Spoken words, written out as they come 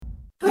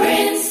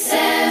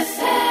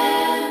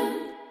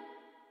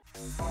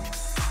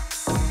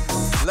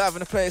Live in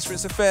the place,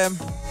 Rinse FM.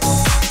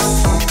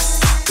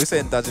 We're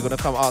saying, Dad, you're gonna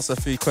come answer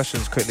 3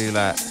 questions quickly.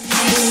 Like,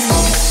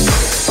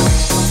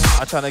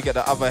 I'm trying to get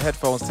the other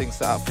headphones thing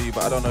set up for you,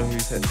 but I don't know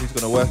who's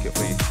gonna work it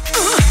for you.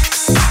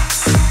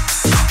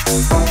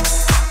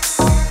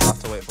 I have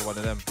to wait for one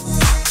of them.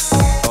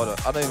 Hold on,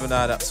 I don't even know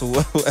how that's all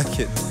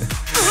working.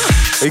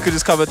 Or you could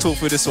just come and talk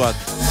through this one.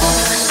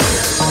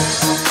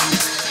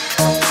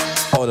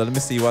 Hold on, let me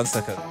see 1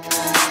 second.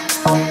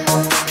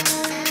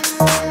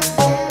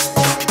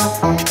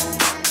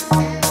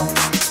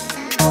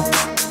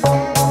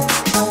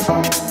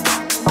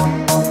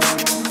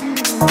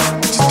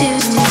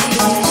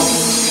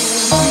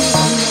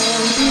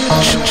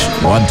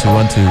 One, two,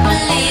 1, 2.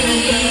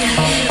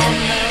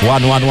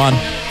 1, 1, 1.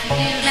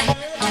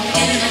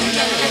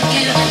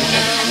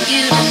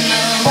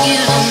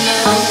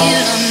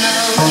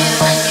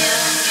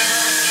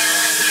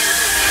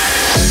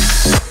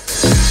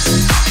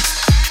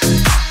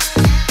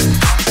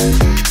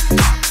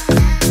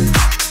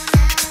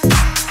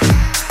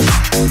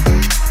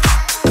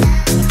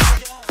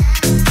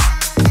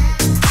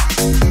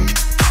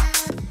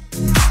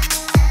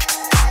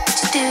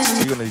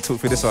 You're gonna talk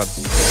through this one.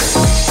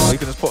 Or you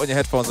can just put on your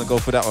headphones and go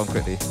for that one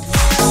quickly.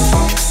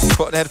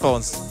 Put on the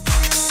headphones.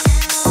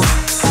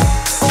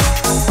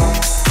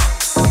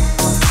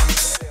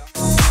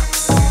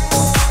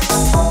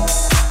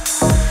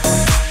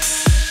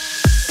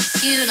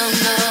 You don't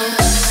know.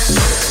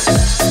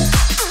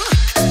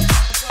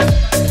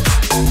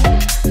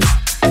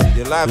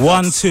 You're live.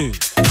 1, 2.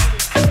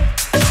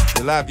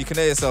 You're live. You can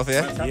hear yourself,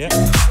 yeah? Yeah.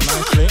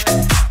 Nicely.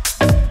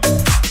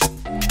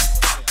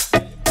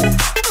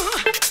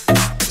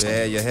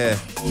 Yeah, you're here.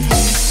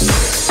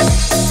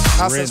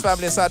 House's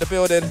family inside the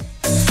building.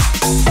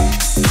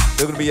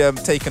 They're going to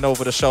be taking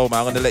over the show, man.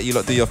 I'm going to let you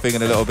lot do your thing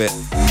in a little bit.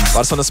 But I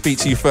just want to speak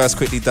to you first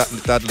quickly,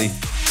 Dudley.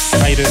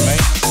 How you doing,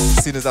 mate?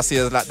 As soon as I see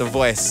you, like the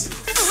voice.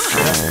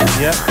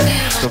 Yeah.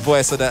 The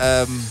voice of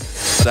the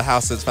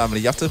House's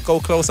family. You have to go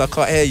closer. I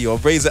can't hear you. I'll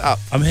raise it up.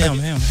 I'm here.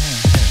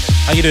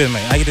 How you doing,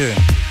 mate? How you doing?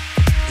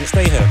 Just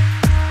stay here.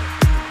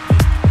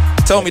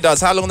 Tell me,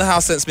 Duds, how long the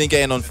House been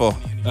getting on for?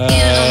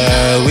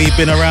 We've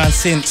been around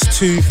since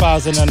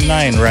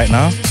 2009 right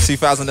now.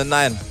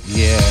 2009?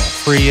 Yeah,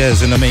 3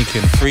 years in the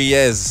making. 3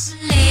 years.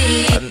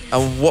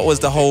 And what was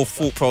the whole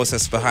thought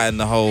process behind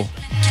the whole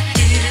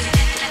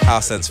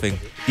House Sense thing?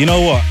 You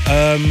know what?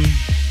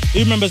 Who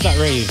remembers that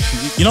rave?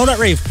 You know that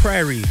rave?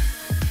 Prairie.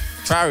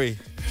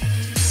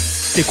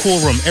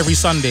 Decorum every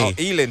Sunday. Oh,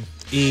 Ealing.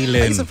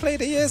 I used to play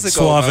the years ago.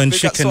 Suave and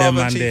Chicken them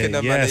man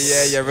there.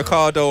 Yes. Yeah,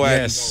 Ricardo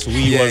and... Yes,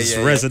 we was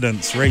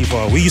residents,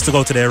 raver. We used to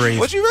go to their rave.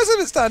 Was you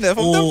residents down there?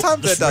 From them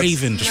times just there,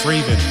 raving.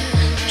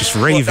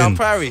 What, down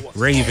Prairie?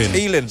 Raving.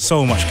 Ealing.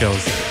 So much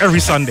girls.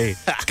 Every Sunday.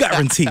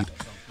 Guaranteed.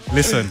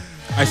 Listen,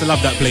 I used to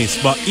love that place.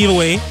 But either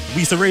way, we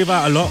used to rave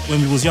out a lot when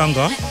we was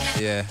younger.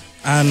 Yeah.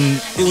 And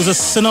it was a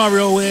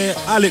scenario where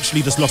I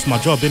literally just lost my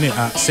job, innit,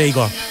 at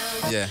Sega.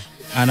 Yeah.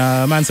 And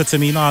a man said to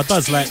me, nah,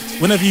 Duds, like,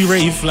 whenever you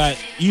rave, like,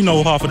 you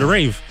know half of the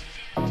rave.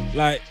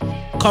 Like,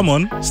 come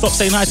on, stop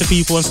saying hi to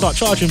people and start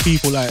charging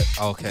people, like,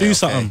 do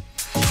something.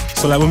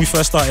 So, like, when we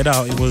first started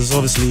out, it was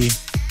obviously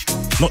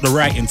not the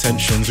right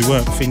intentions. We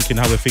weren't thinking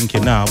how we're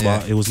thinking now,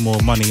 but it was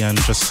more money and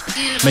just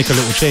make a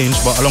little change.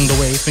 But along the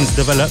way, things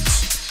developed.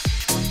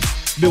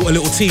 Built a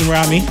little team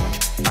around me.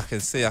 I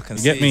can see.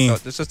 Get me? So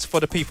just for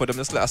the people,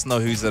 just let us know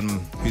who's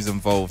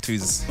involved,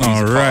 who's all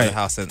part right. of the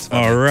House Sense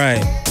family. All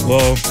right.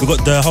 Well, we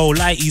got the whole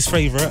Lighty's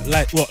favourite,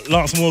 like what,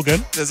 Lance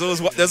Morgan. There's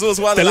always one.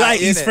 The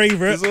Lighty's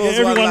favourite.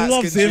 Everyone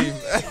loves him.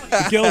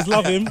 The girls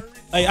love him.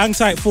 Hey, hang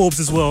tight Forbes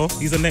as well.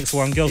 He's the next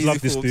one. Girls love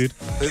this dude.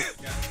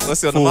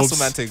 What's on the Muscle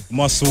Man thing?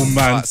 Muscle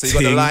Man. Right, so you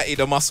got the Lighty,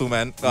 the Muscle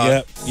Man.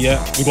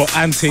 Yeah. We got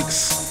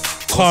Antics.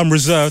 Calm,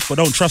 reserved, but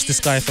don't trust this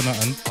guy for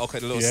nothing. Okay,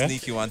 the little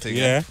sneaky one thing.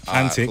 Yeah.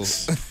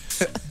 Antics. Right, cool.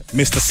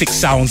 Mr. 6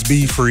 Sounds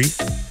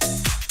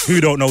B3.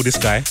 Who don't know this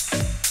guy?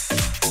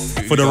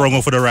 For the wrong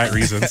or for the right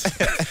reasons.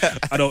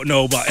 I don't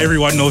know, but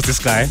everyone knows this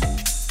guy.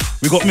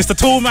 We got Mr.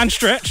 Tall Man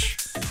Stretch.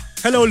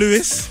 Hello,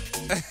 Lewis.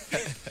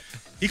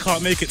 He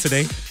can't make it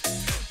today.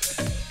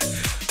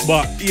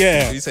 But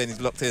yeah. Are you saying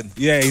he's locked in?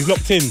 Yeah, he's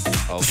locked in.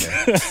 Okay.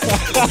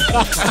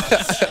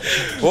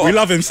 We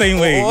love him same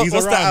way. What's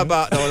around. That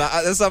about though?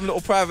 Like, there's some little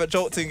private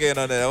joke thing going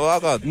on there. Oh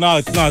God. No.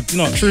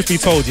 Truth be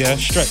told, yeah,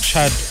 Stretch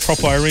had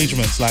proper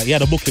arrangements. Like he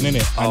had a booking in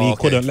it, and he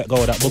couldn't let go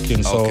of that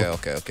booking. So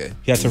okay.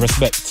 He had to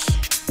respect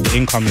the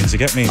incomings. You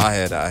get me? I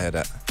hear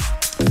that.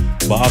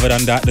 But other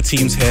than that, the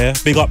team's here.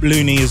 Big up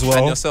Looney as well.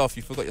 And yourself,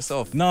 you forgot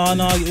yourself. No.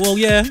 Well,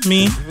 yeah,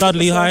 me,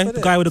 Dudley High,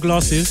 the guy with the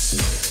glasses.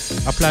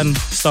 I plan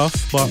stuff,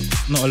 but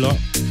not a lot.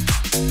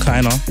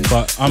 Kinda.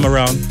 But I'm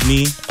around.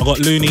 Me, I got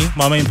Looney,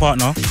 my main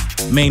partner.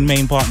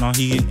 Main partner.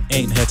 He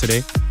ain't here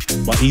today,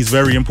 but he's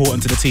very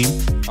important to the team.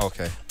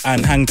 Okay.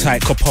 And hang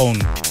tight Capone,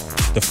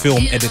 the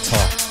film editor.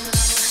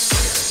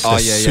 Oh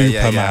yeah.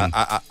 Superman.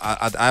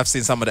 I've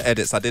seen some of the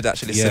edits. I did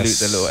actually salute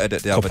the little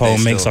edit the other day.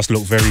 Capone makes us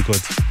look very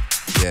good.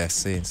 Yeah,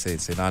 see.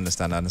 I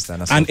understand.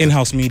 That's and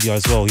in-house media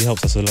as well. He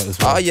helps us a lot as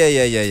well. Oh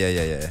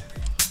yeah.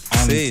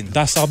 And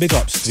that's our big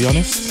ups, to be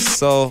honest.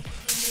 So,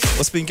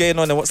 What's been going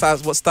on and what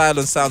style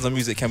and sounds of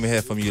music can we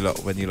hear from you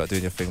lot when you lot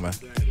doing your thing, man?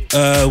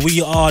 We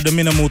are the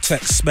minimal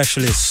tech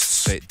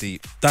specialists. Straight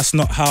deep. That's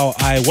not how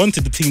I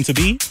wanted the team to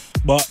be,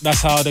 but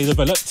that's how they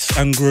developed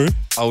and grew.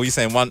 Oh, you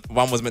saying one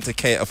was meant to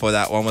cater for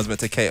that, one was meant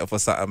to cater for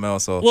something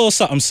else? Or? Well,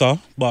 something so,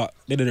 but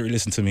they didn't really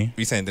listen to me.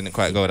 You saying didn't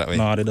quite go that way?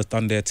 No, they just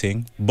done their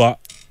thing, but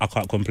I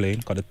can't complain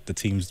because the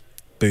team's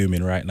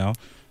booming right now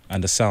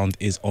and the sound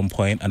is on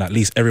point and at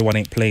least everyone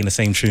ain't playing the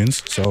same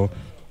tunes, so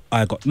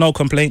I got no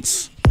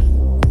complaints.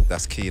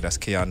 That's key. I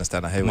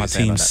understand. I hear what My you're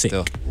saying on that team's sick.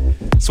 still.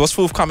 So what's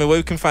forthcoming? Where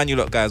we can find you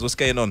lot, guys? What's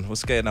going on?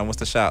 What's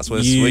the shouts? Where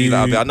you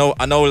lot be? I know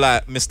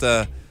like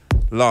Mr.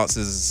 Lance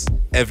is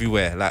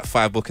everywhere, like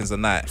 5 bookings a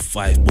night.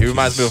 5 bookings. It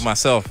reminds me of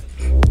myself.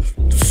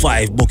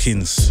 5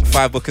 bookings.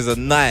 5 bookings a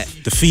night.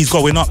 The fee's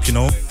going up, you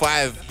know.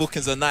 5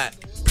 bookings a night.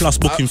 Plus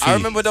booking fee. I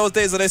remember those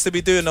days when I used to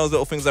be doing those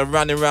little things, like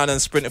running around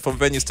and sprinting from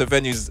venues to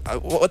venues.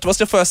 What's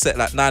your first set,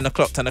 like 9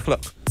 o'clock, 10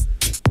 o'clock?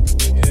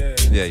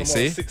 Yeah, you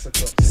see? 6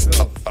 o'clock.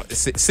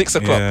 6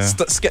 o'clock. Yeah.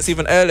 Gets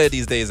even earlier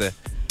these days, eh?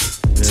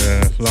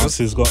 Yeah, Lance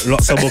has got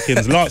lots of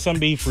bookings. Lance and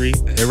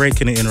B3, they're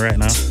raking it in right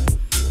now.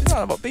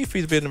 No, but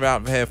B3's been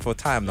around here for a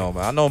time now,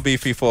 man. I've known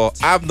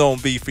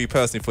B3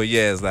 personally for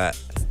years, like.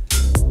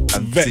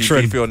 And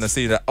Veteran. B3 on the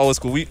scene, like old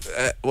school. We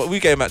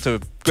came back to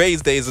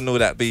Gray's days and all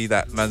that.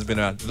 That man's been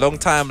around long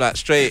time, like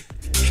straight.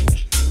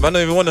 Man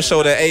don't even want to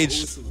show their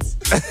age.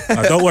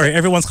 Don't worry,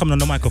 everyone's coming on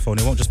the microphone.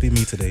 It won't just be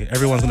me today.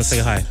 Everyone's gonna say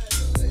hi.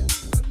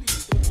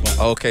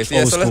 Okay, so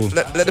yeah, Old so school.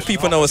 let the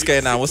people know what's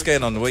going on. What's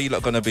going on? Where you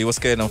lot gonna be? What's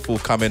going on?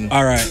 Forthcoming.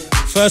 All right.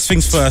 First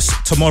things first.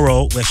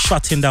 Tomorrow we're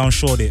shutting down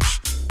Shoreditch.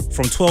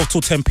 From 12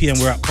 till 10 p.m.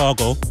 we're at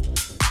Cargo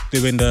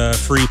doing the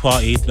free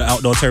party, the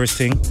outdoor terrace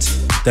thing.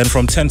 Then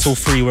from 10 till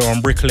 3 we're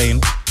on Brick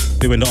Lane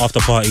doing the after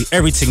party.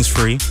 Everything's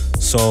free,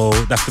 so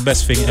that's the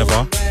best thing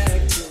ever.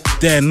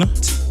 Then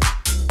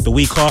the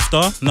week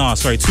after,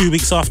 2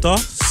 weeks after,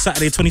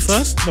 Friday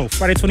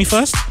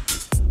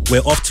 21st,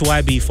 we're off to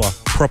Ibiza.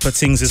 Proper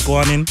things is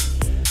going in.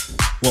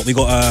 We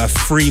got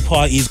free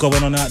parties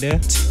going on out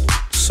there.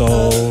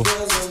 So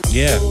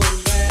yeah,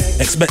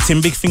 expecting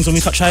big things when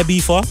we touch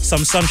Ibiza.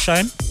 Some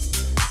sunshine.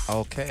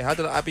 Okay, how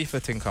did the Ibiza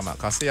thing come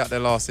out? I see you out there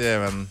last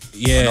year, and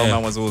Yeah. I know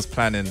man was always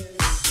planning.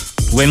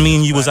 When me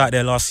and you was out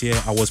there last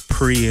year, I was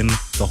pre-ing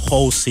the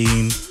whole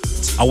scene.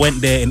 I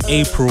went there in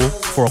April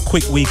for a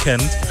quick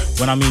weekend.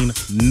 When I mean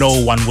no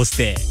one was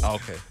there.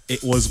 Okay.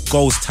 It was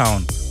ghost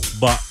town.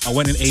 But I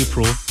went in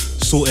April,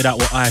 sorted out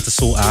what I had to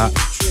sort out.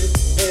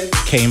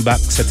 Came back,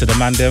 said to the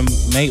man them,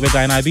 mate, we're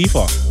going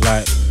Ibiza.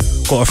 Like,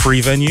 got a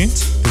free venue,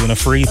 doing a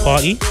free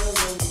party.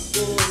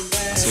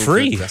 That's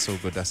Free. Good. That's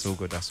all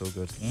good.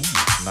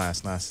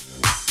 Nice.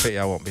 Pity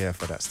I won't be here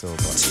for that still,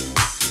 but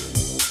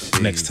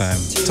Next time.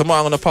 tomorrow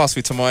I'm gonna pass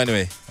through tomorrow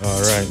anyway.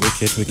 All right,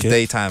 wicked.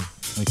 Daytime.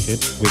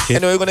 Wicked.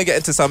 Anyway, we're gonna get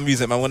into some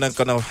music, man. We're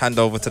gonna hand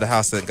over to the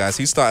house then, guys.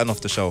 Who's starting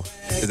off the show?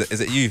 Is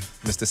it you,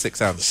 Mr. Six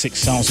Sounds? 6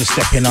 Sounds is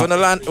stepping You up.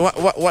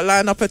 wanna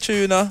line up a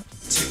tuner?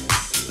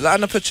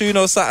 Line up a tune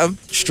or something?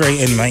 Straight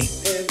in, mate.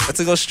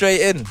 Let's go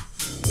straight in. You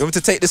want me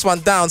to take this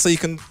one down so you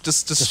can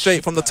just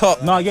straight from the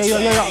top? No, yeah.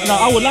 No,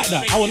 I would like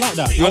that.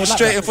 You want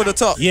straight in from the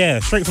top? Yeah,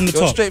 straight from the You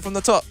want top. straight from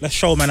the top? Let's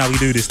show man how we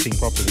do this thing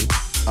properly.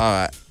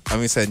 Alright.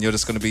 I'm saying you're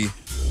just gonna be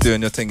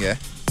doing your thing, yeah?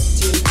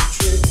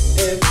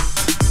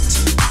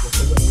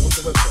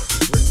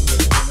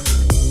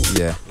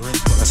 Yeah.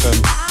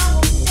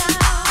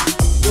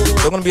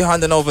 We're gonna be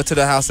handing over to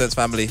the House Sense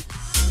family.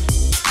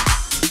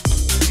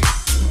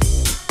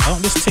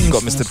 This thing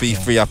Got Mr.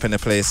 B3 up in the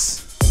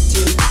place.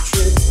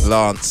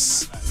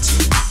 Lance,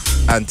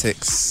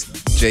 Antics,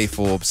 J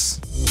Forbes,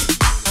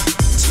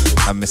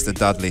 and Mr.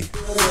 Dudley.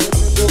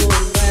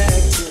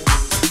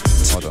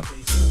 Hold on.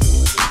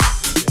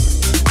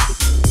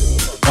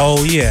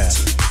 Oh yeah.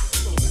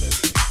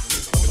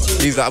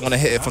 These that I'm gonna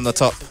hit it from the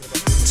top.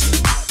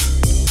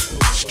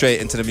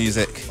 Straight into the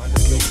music.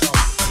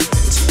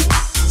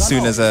 As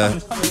soon as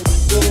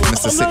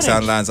Mr. Six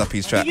Sound lines up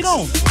his tracks. You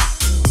know.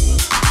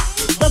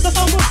 That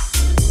sound good.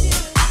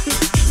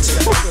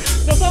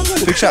 That sound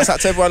good. Big shouts out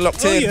to everyone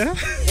locked in. Yeah.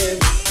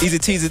 Easy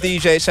Teaser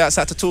DJ, shouts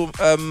out to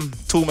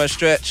Toolman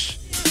Stretch.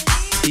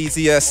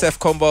 Easy Seth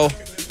Combo.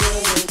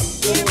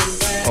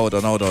 Hold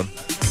on.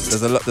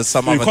 There's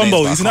some other Combo,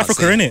 names, he's in but I can't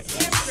Africa, see.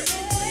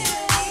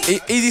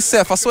 innit? Easy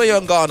Seth, I swear you're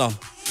in Ghana.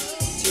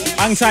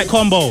 Hang tight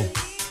Combo.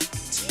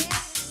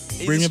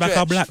 Easy Bring me back Stretch.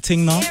 our black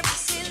thing now.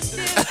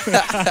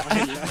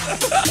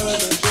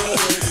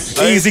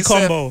 Oh, Easy Seth.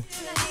 Combo.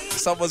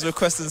 Someone's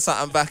requesting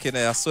something back in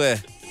there, I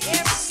swear.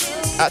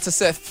 Out to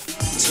Seth.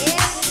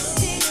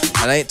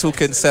 And I ain't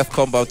talking Seth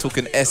Combo, I'm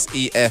talking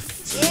SEF.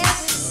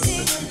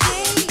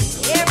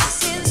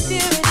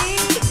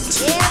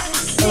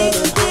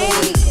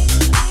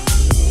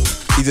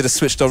 These are the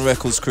Switched On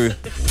Records crew.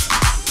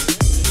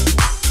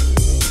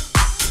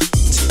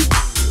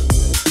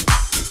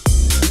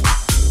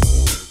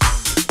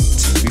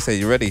 You say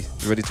you ready?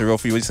 You ready to roll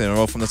for you? What you saying?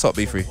 Roll from the top,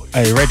 B3.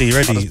 Hey, ready.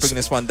 I'll just bring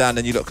this one down,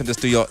 then you lot can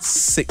just do your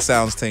Six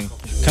Sounds thing.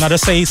 Can I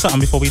just say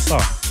something before we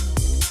start?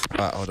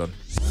 Alright, hold on.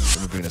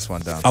 Let me bring this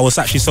one down. I was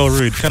actually so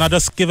rude. Can I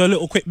just give a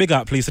little quick big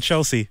up, please, to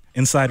Chelsea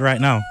inside right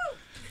now?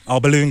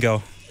 Our balloon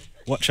girl.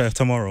 Watch her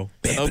tomorrow.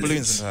 No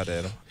balloons in her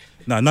there, though.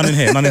 No, none in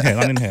here. None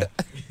in here.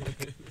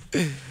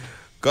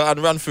 Go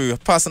and run through.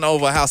 Passing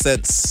over House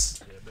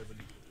Eds.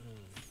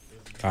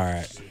 All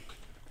right.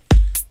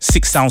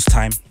 6 sounds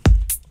time.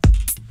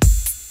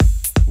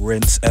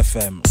 Rinse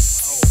FM.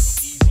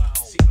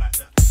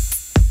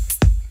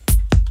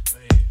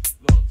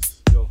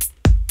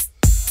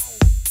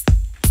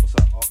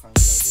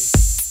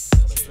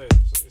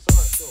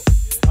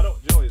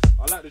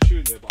 I like the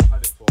tune there, but I've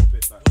had it for a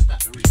bit. Like,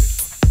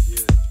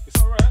 yeah,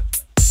 it's alright.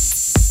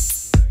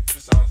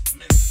 It sounds.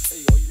 There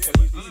you go. You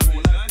can use these.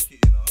 You like it, you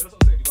know. That's what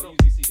I'm saying. You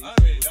gotta use these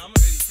CDs. I'm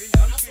already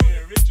finished. I'm just feeling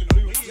original.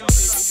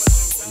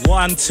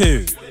 1,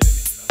 2.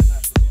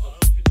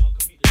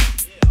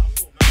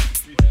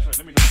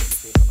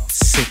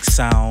 6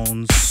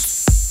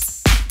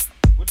 sounds.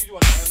 What did you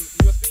want?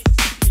 USB? Look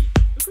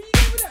who you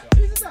doing with that?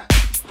 Who's that?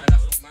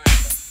 That's mine.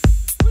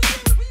 Where you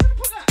gonna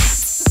put that?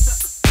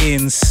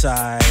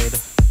 Inside.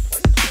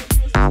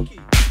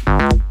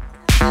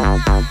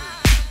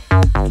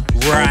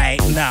 Right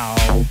now.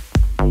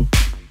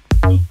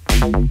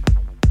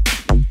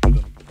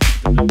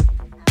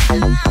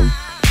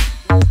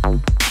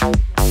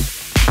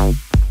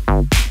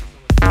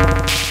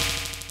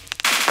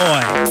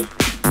 Oi.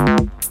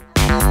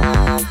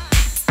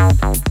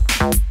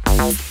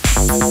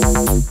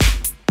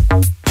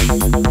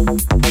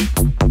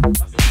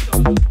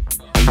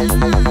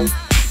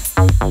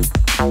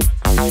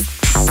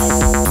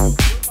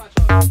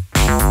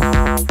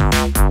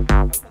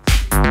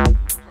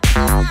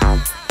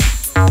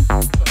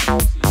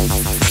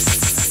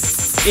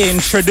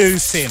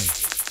 Introducing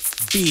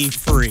Be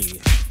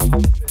Free.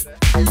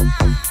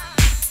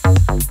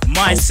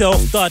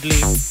 Myself,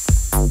 Dudley.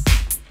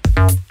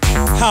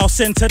 House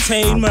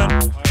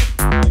Entertainment.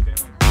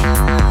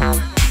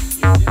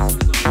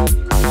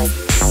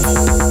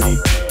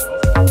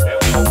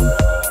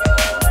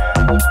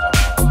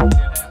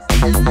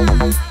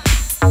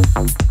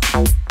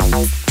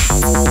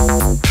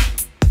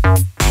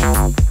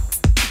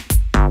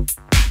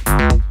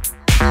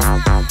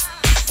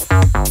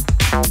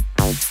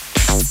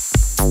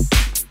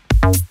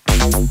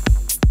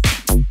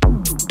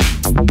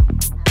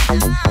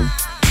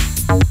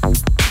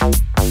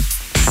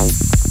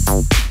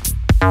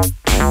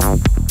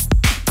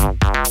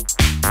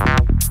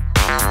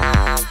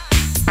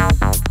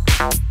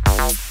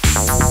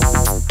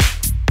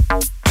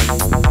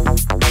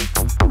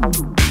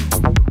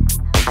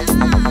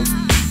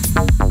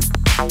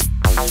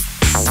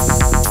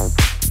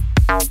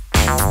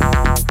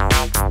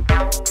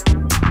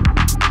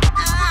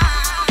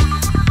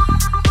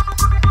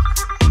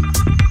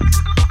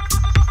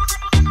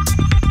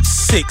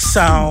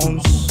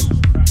 Sounds.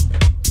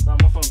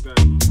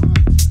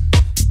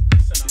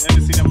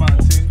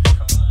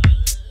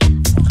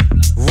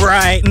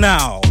 Right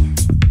now.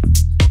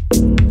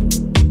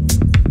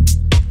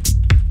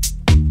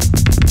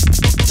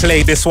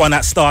 Play this one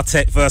at Star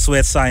Tech vs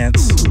Weird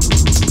Science.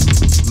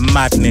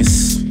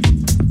 Madness. How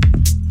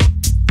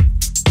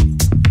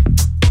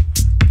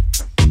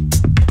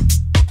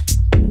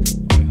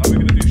are we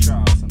gonna do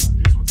shout outs and that?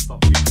 You just want to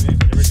stop feeding in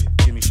when you're ready?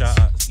 Give me shout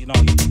outs. You know,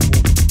 you can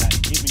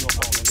like, give me your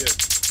phone and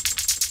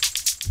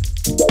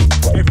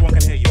everyone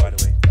can hear you, by the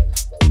way.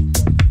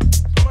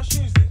 How much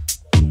is it?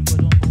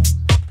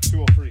 2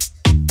 or 3.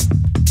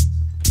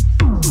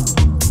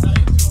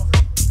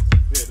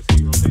 Yeah, just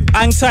keep rotating.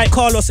 Hang tight,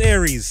 Carlos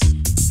Aries.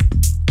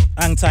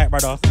 Hang tight,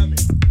 brother.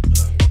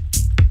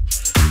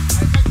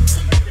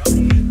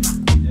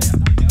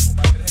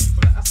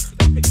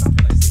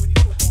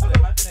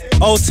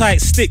 Hold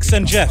tight, Sticks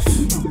and Jeff.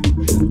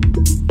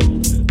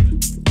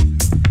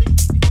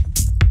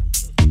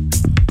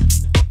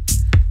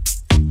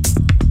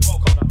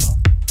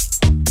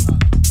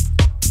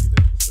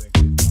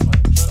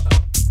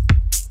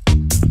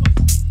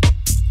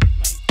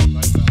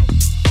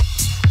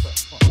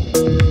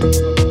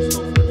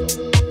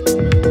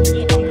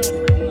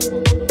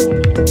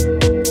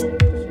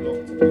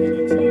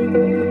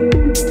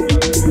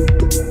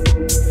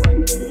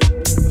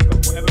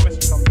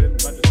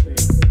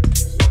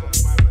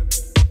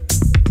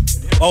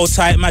 Hold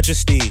tight,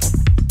 Majesty.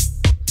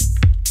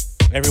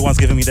 Everyone's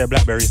giving me their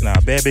Blackberries now.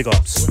 Bare big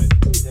ups.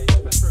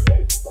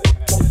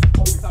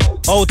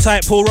 Hold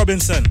tight, Paul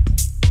Robinson.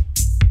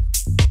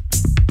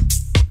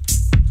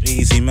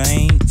 Easy,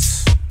 mate.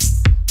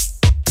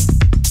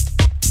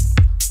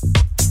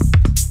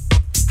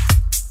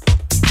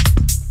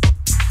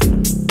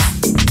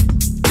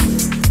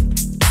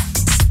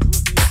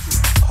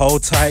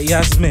 Hold tight,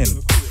 Yasmin.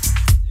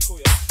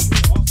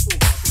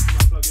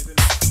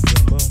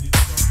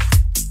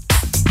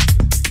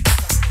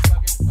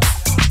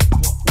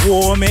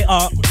 Warm it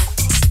up.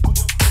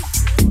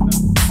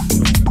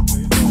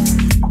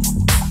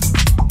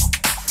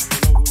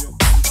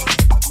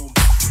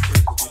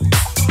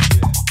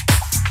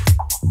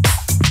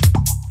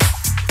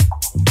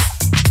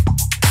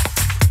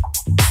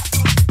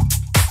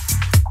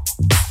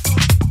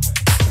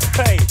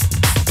 Hey.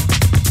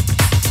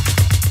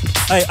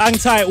 Hey, hang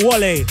tight,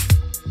 Wale.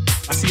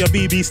 I see your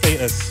BB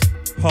status.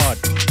 Hard.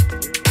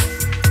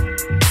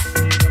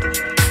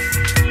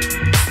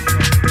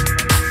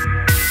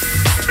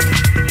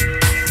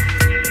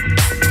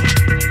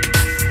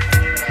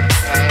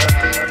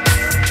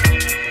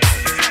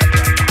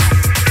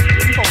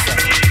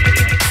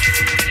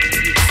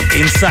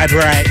 Inside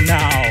right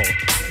now.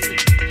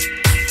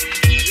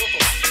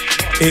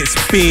 It's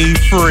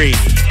B3.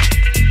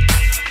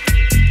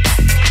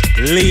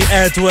 Lee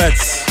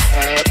Edwards.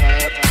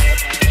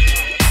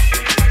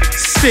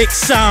 6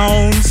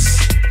 sounds.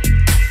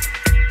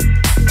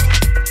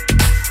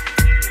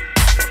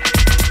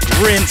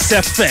 Rinse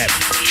FM.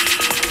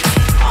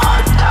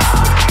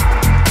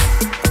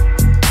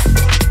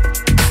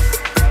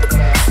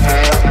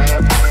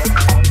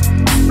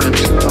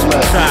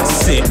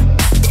 That's it.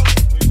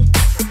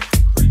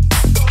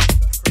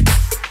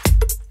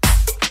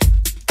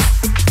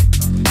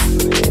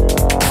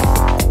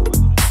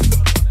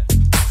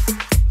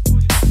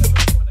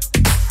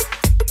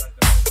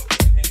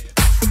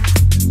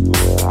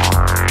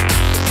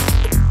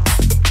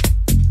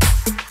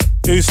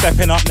 Who's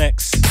stepping up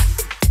next?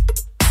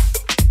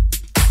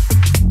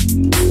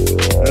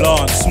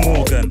 Lance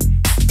Morgan.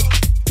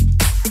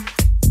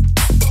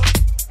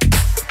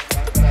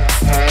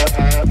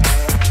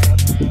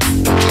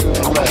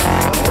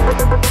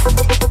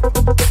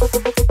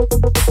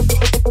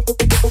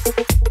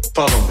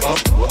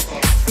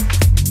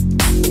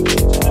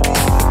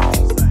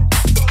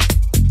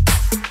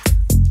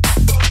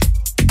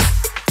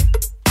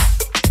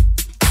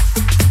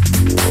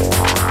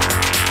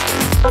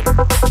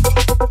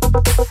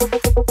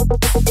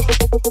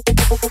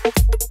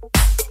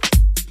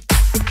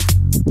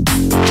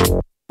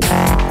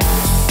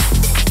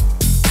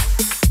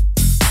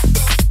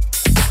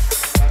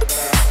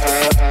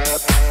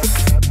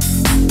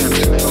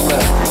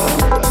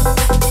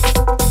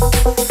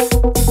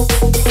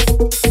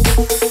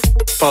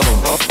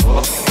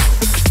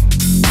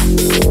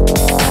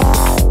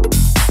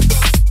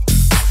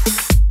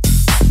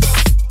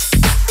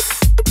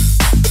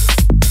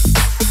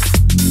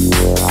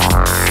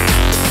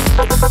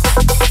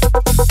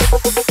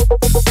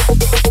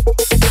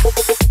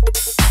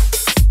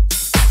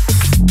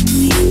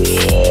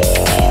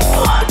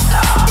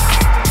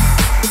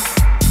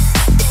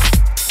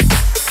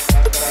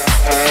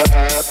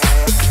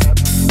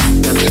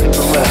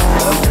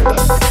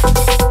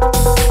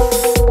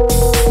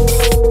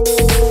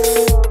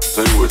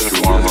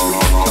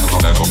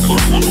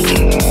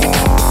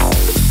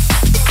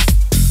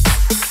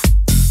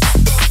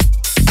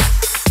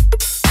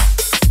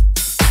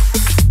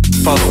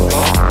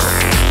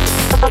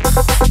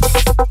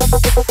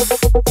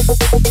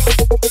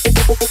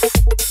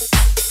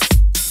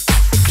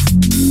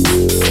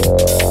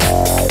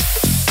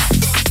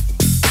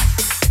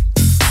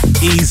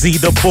 Easy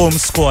the Boom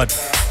Squad.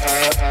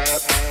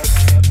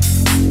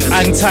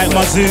 Hang tight,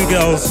 my Zoo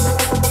girls.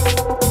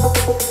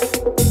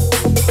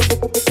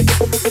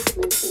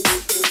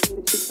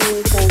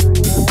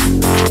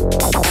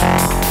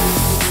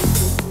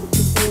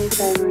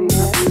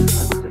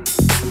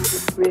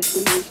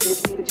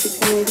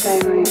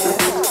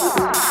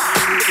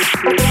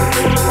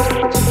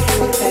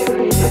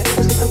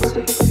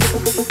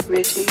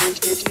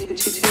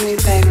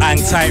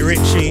 Hang tight,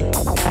 Richie.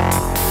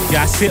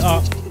 Yeah, sit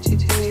up.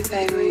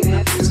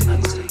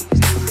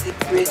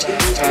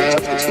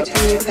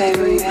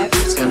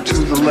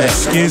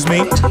 Excuse me.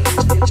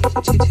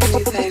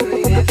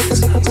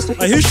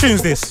 Hey, whose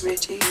tune's this?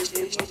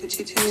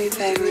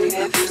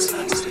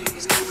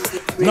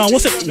 No,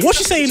 what's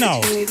she saying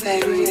now?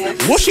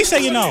 What's she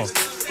saying now?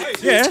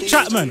 Yeah,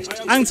 Chapman.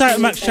 Hang tight,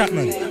 Max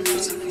Chapman.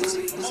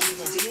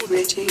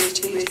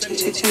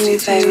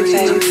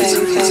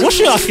 What's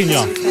she asking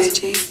you?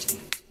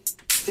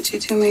 Would you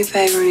do me a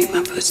favor and eat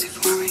my pussy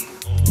for me?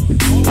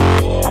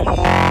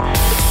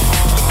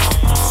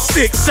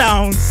 6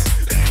 sounds.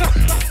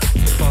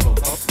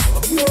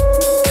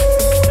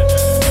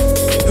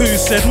 Who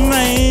said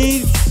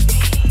mate?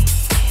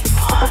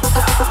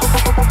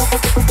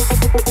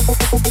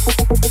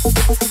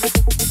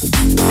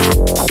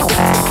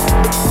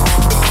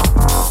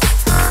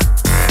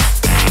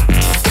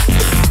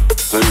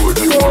 Say what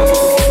you want.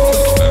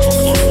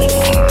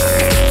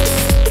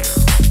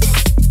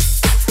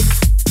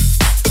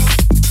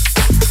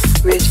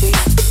 Richie,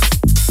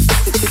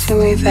 would you do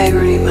me a favor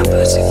and eat my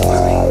pussy for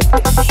me?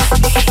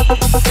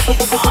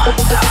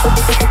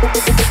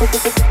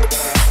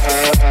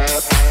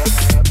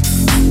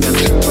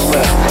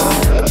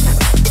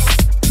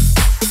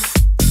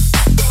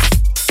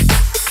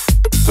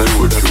 Say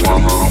what you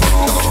want.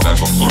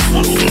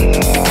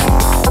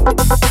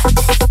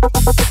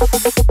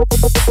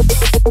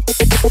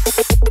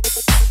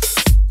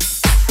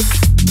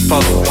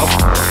 Follow up.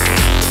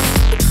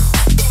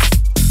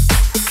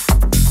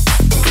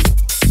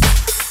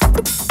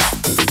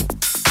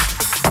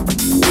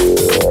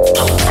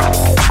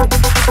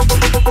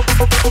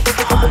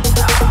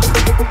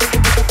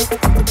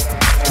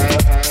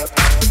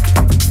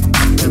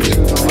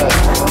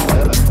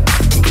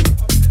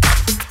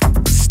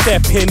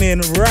 Stepping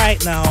in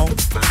right now,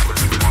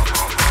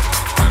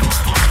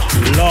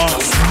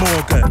 Lance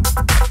Morgan.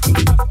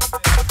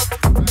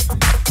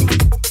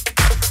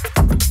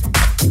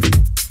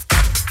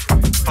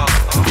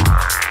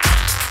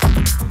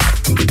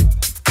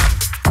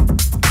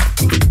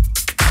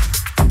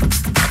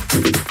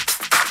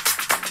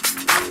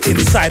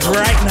 Inside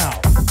right now.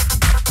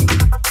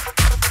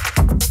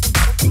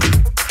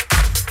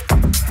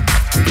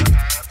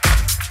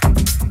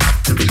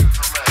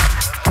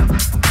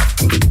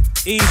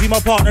 Easy, my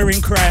partner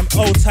in crime.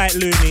 Old tight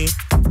Looney.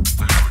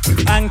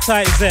 Hang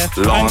tight Zeph.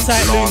 Hang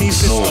tight Looney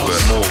sister.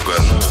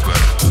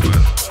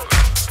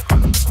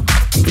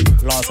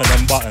 Lance of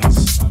them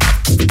buttons.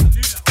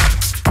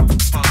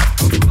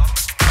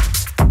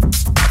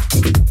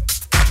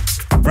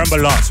 Remember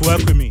Lance,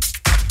 work with me.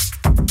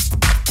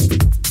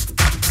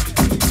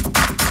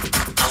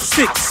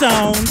 6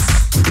 sounds.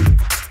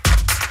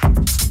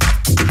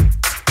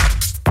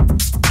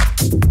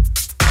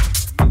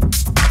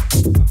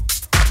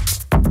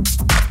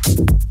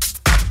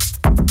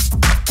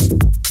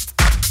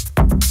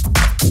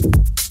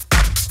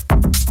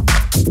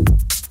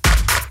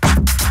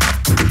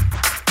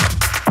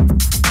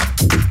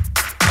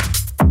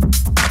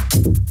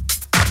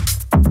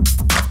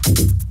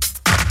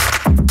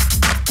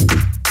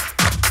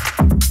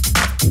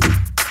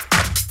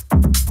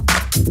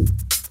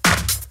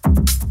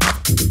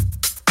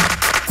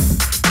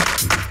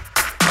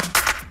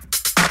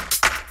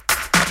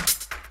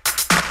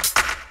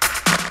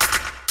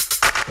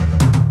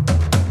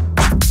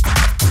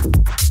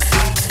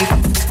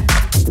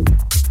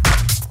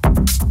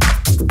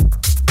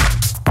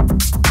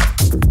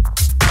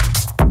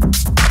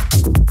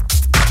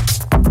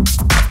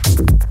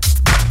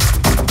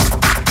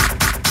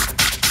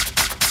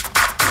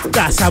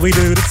 That's how we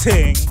do the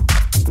thing.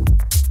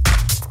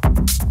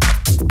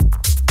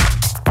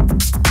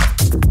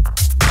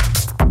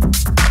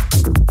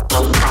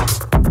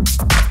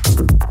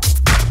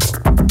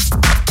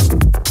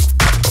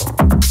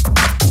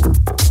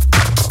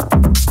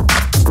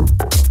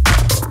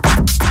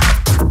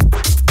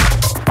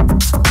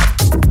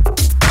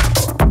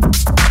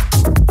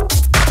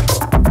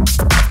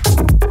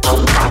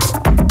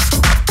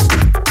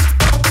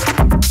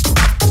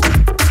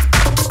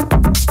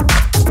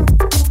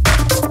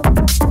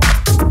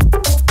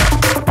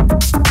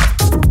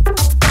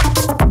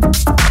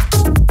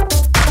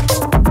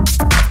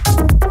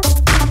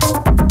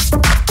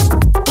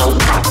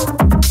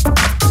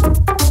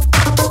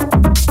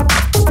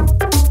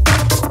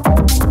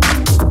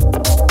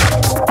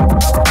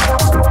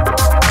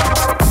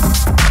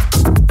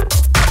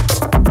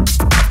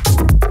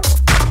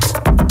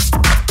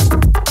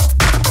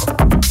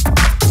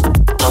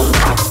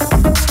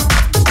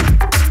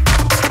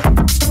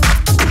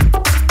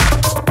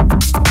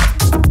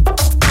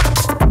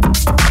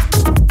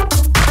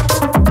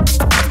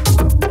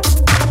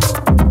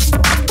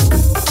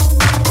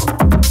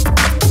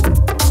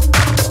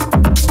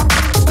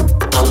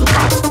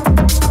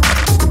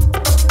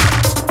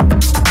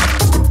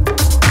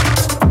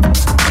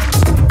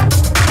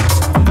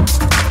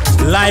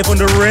 Live on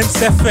the Rinse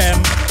FM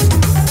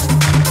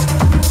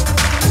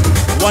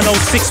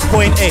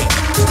 106.8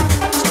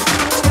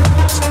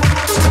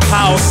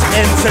 House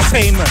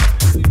Entertainment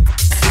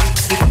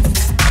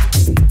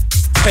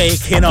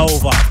taking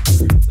over.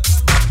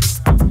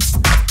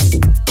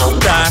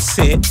 That's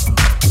it.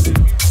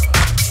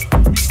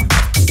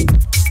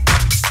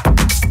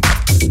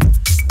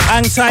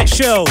 Hang tight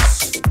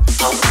shows.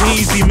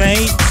 Easy,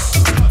 mate.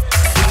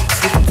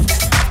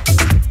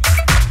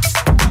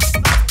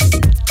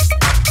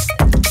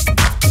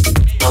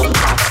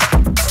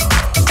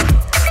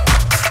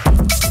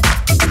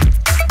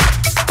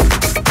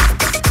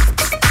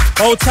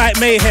 Hold tight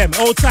Mayhem,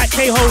 hold tight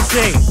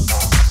K-Jose.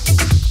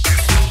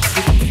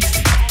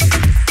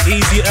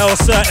 Easy L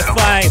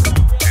certified.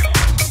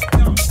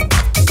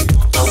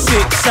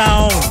 6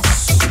 sounds.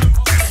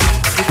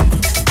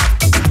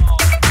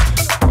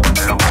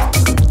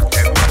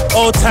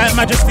 Hold tight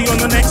Majesty on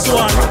the next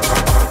one.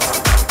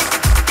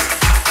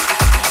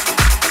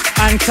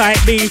 Hang tight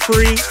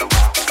B3.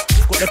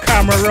 Got the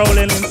camera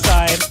rolling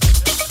inside.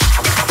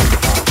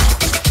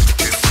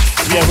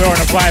 Yeah, we're on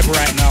a vibe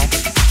right now.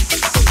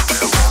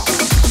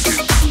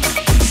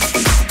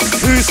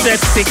 Who said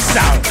 6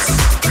 sounds?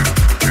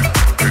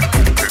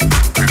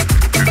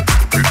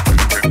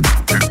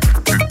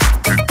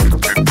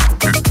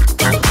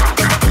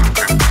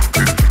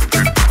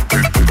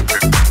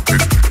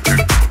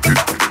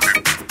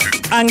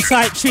 Hang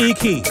tight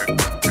Cheeky.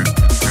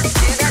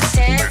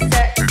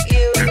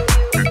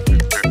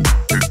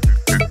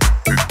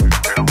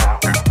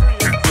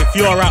 If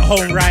you're at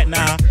home right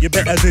now, you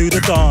better do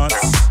the dance.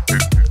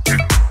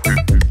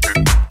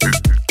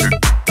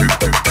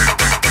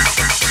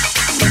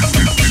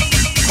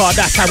 Oh,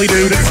 that's how we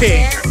do the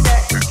thing.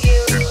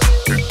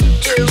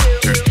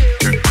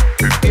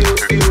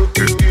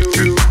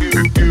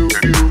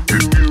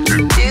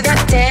 Do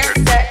that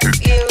dance that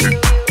you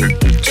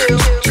do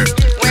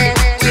when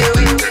you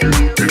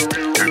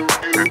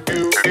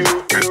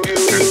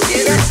do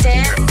that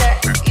dance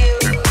that you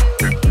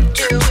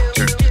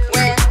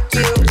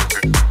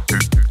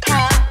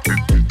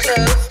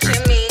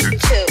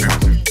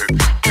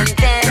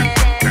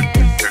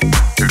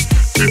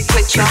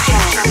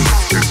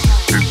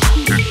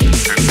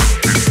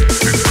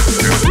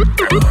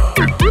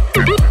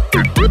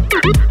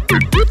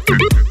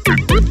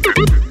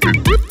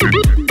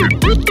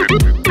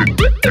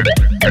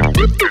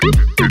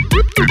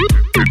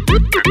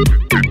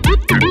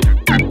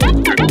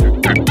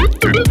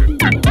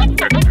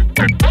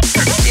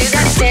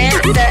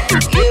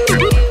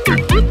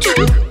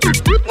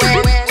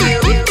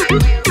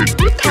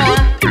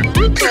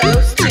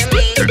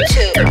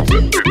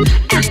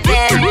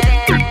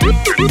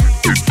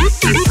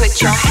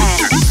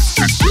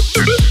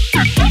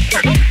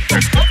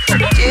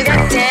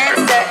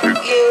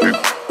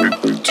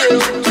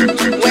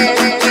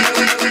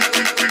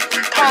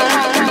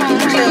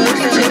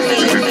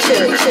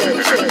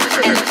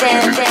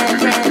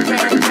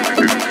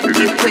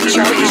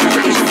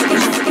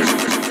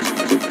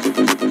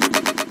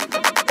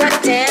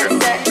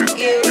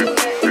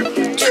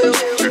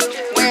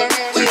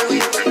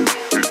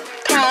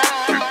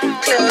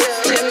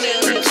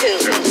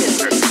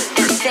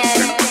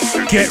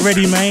Get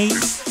ready, mate.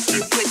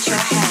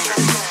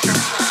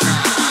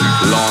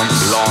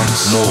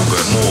 Lance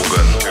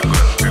Morgan.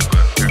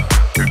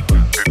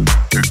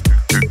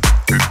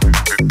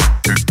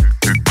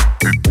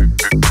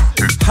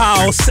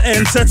 House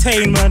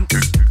entertainment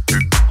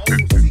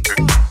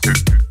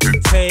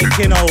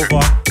taking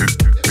over.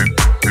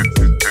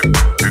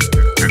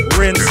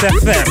 Rinse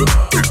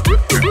FM.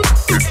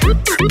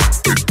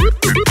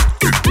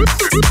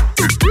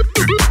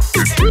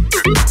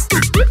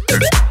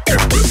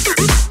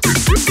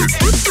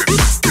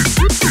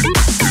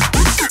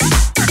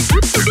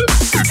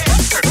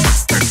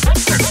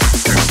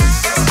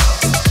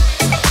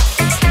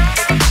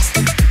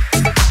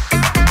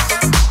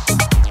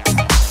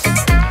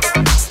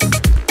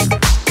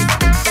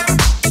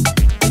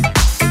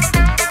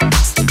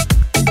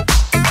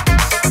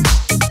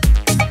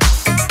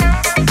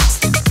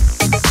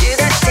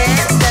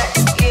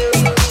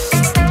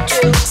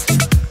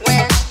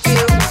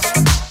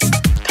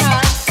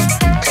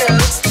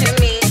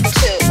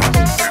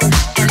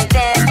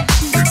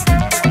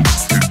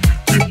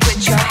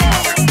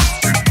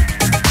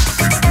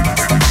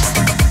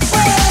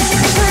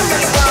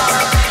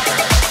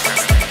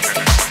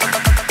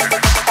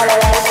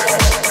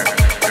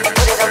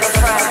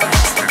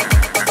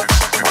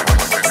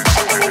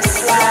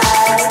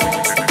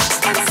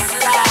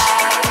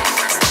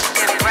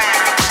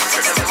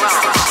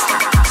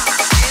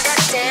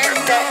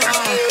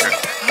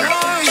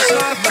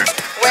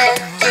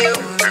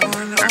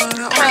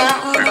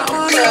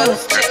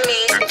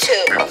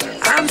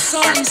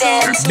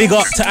 Big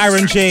up to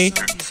Aaron J.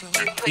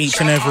 Each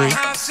and every.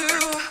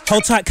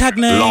 Hold tight,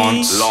 Cagney.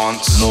 Lance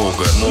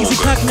Morgan. Easy,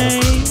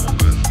 Cagney.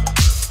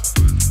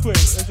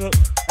 Wait,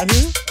 and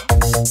who?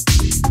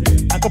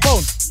 And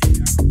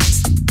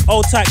Capone.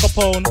 Hold tight,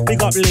 Capone.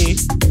 Big up Lee.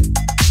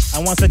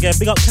 And once again,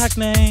 big up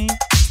Cagney.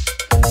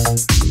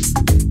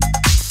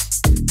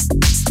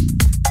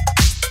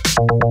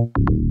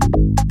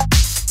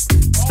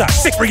 Start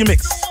sick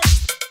remix.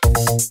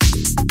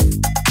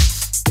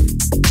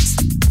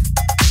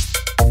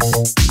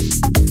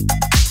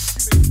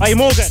 Hey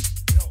Morgan,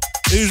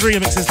 whose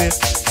remix is this?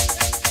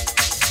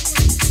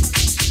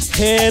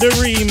 Hear the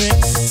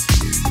remix.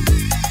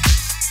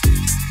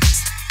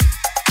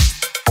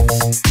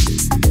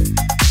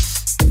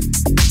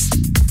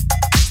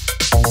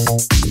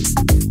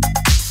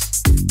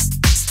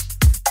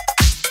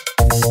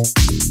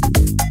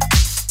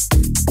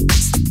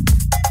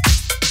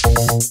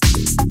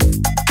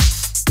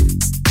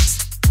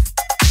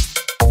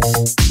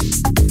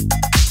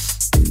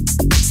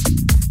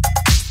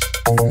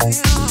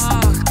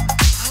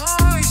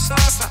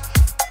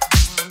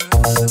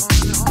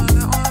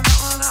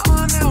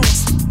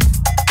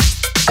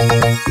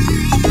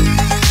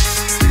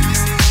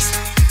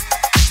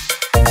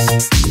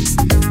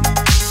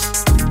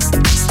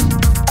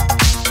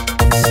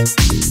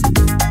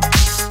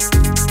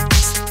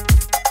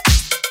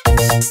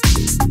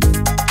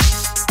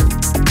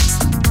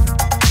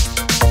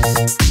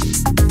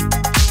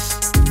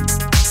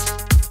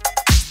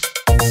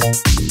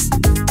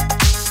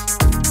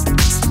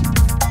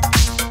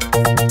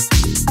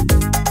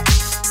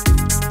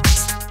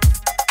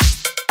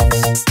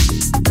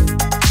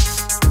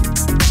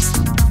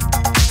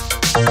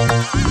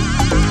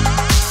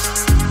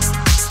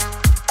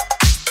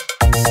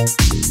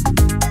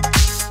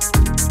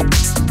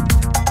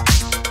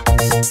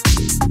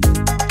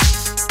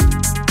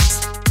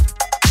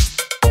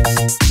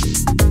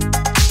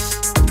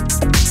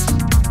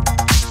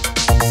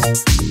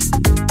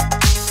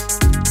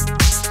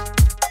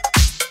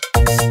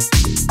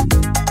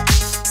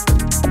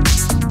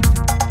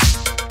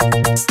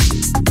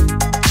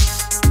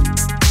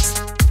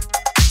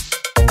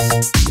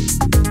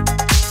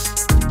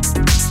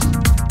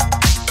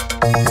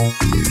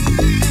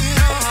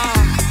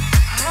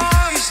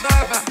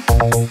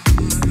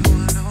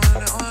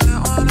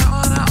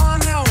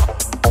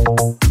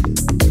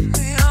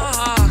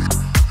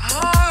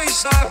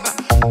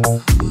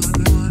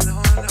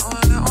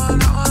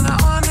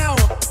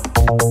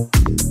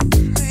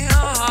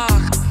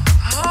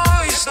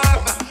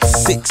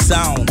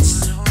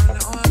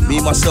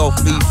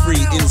 yourself, be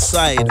free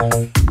inside.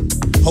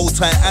 Hold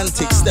tight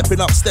antics,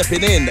 stepping up,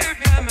 stepping in.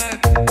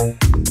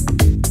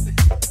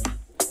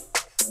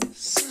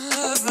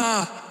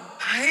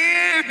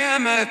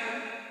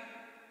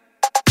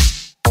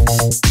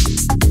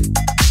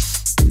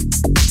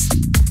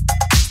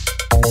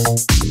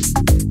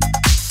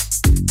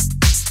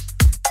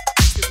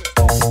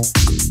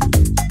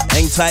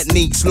 Hang tight,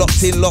 Neeks,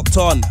 locked in, locked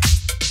on.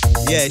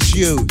 Yeah, it's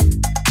you.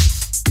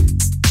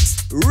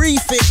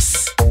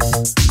 Refix.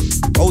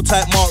 Hold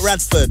tight, Mark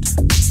Radford.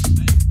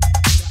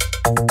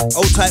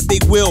 Hold tight,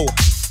 Big Will.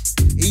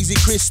 Easy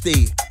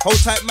Christie. Hold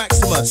tight,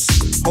 Maximus.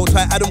 Hold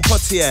tight, Adam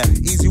Cotier.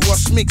 Easy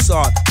Ross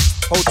Mixart.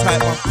 Hold tight,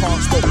 my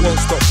Can't Stop, Won't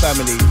Stop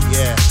family.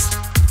 Yeah.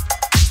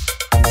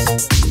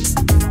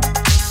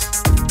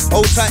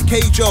 Hold tight,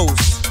 K. Joes.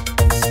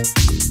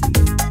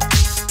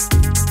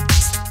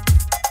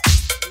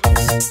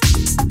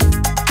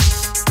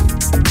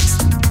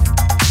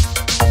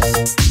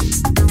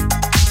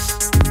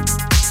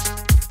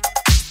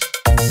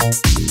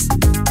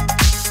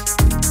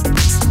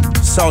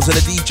 Sounds of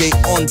the DJ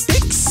on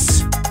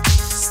Dix,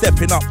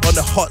 stepping up on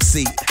the hot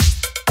seat.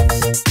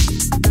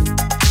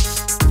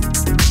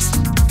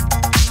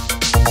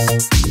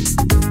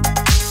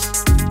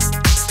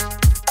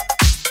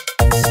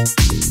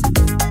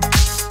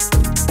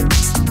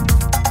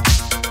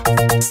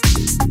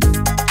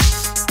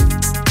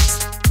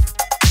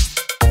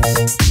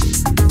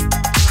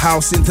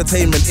 House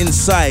entertainment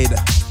inside.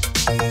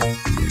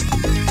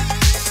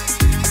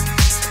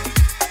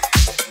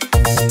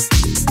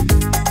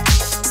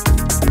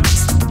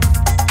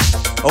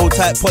 Hold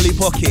tight, Polly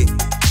Pocket.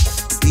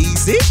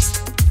 Easy.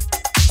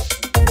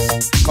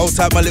 Hold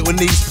tight, my little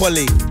niece,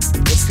 Polly.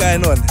 What's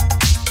going on?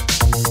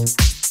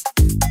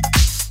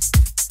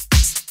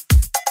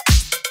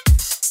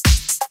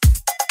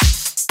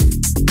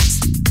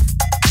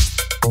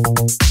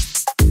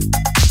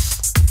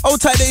 Hold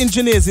tight, the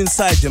engineers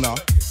inside, you know.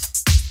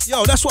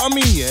 Yo, that's what I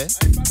mean, yeah?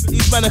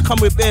 These men are come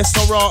with their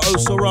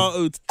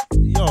Serato.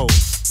 Yo.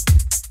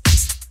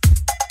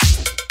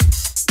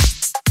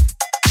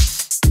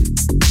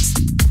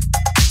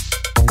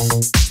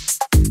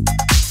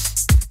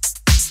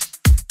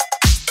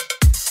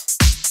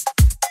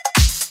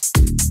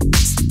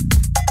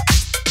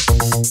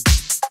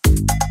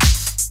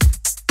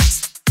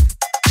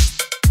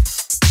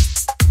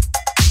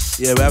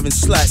 Yeah, we're having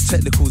slight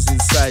technicals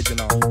inside, you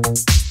know.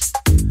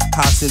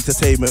 House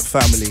entertainment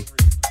family.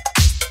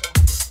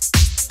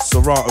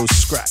 Serato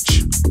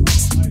scratch.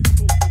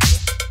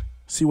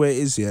 See where it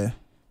is, yeah?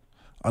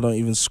 I don't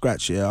even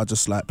scratch it, I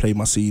just like play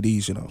my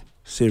CDs, you know.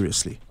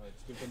 Seriously.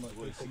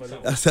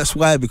 That's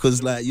why,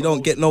 because like you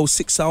don't get no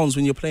 6 sounds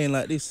when you're playing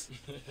like this.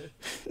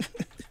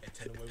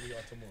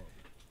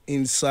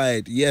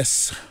 Inside,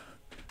 yes.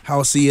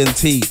 House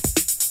ENT.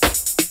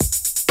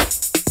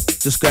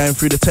 Just going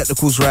through the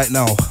technicals right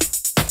now.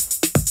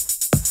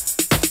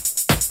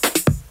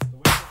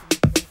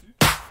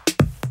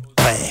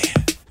 Hey,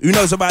 who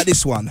knows about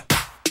this one?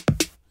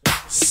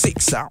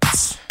 6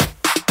 sounds.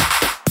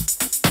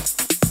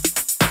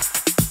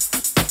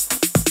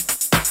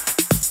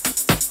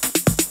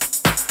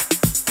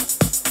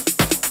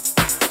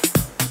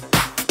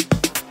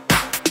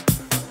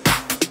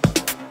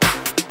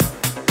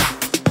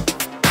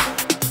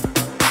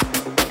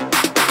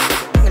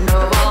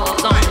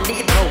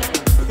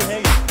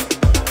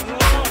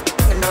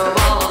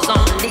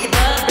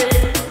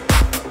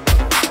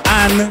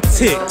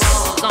 Antics.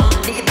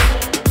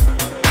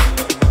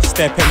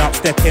 Stepping up,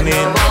 stepping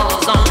in.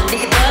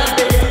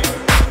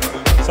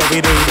 So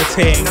we do the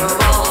thing.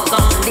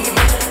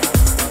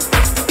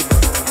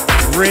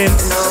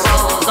 Rinse.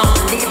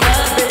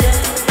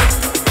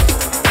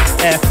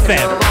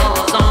 FM.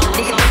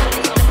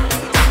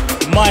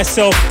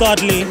 Myself,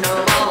 Dudley.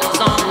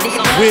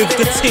 With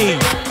the team.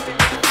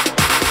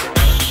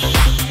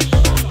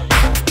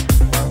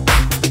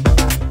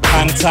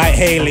 Hang tight,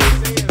 Haley.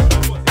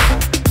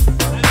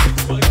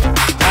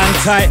 Hang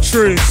tight,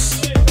 Truce.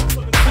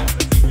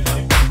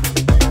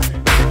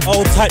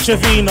 Old tight,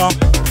 Trevina.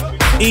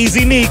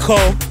 Easy, Nico.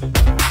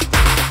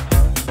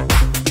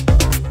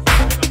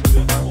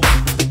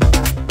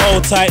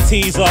 Old tight,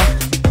 Teaser.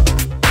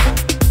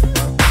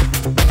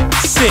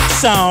 6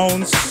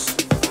 sounds.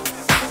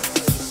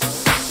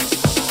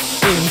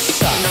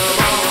 Inside.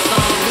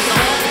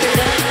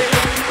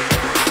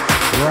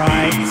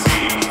 Right.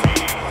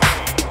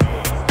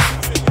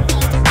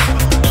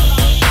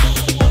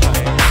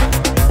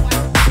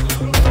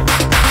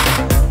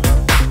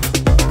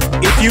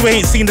 If you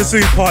ain't seen the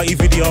Zoo Party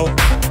video,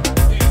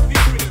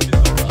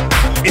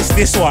 it's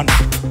this one.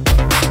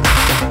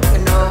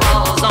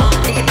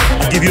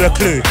 I'll give you a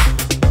clue.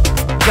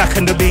 Jack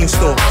and the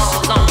Beanstalks.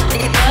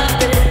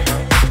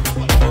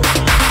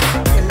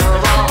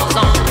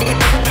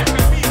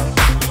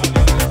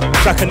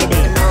 Jack and the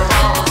Beanstalks.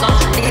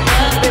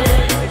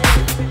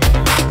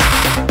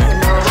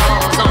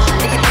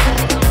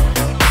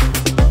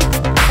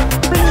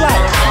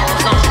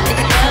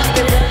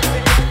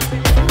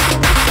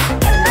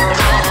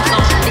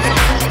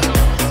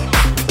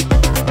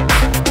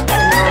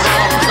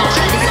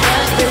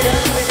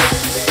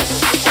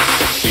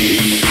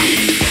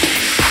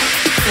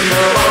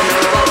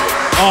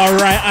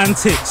 Alright,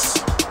 Antics.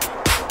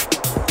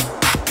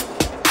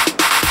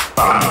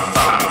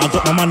 I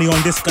got my money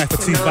on this guy for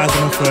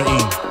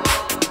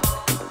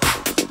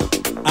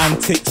 2013.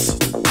 Antics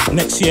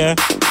next year.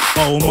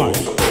 Oh my.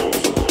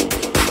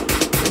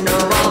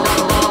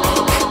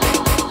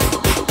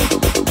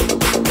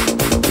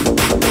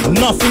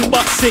 Nothing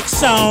but 6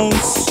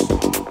 sounds.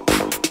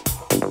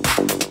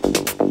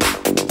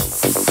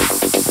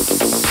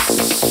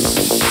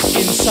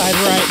 Inside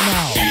right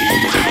now.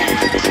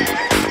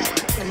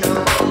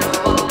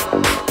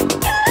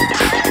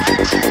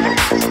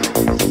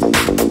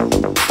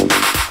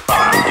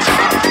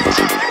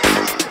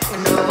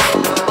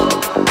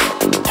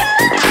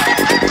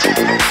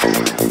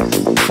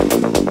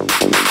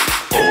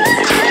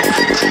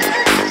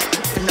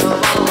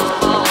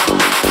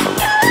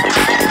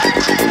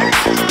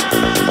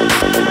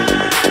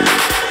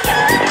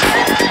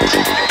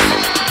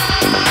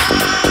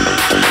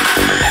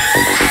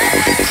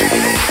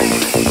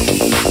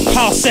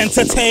 House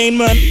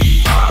entertainment.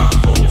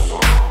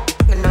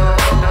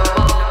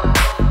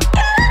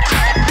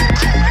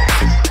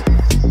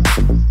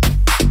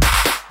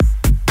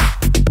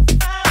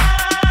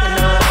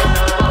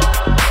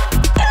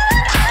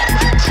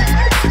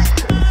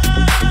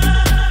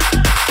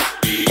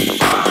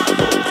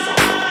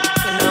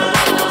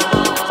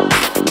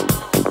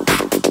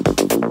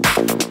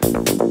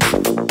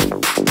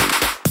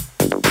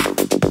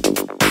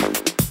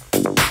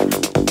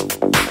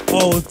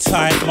 Hold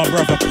tight, my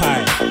brother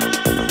Kai.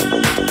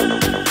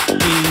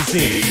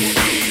 Easy.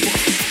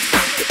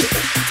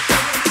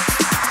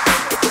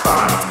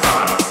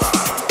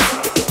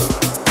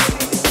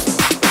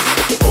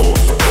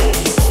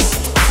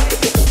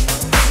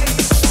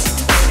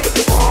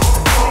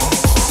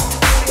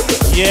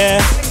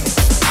 Yeah,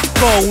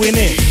 go win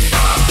it.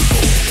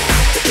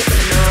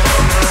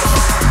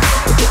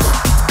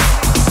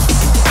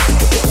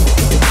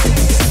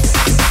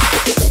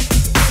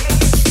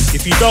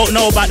 If you don't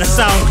know about the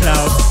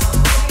SoundCloud,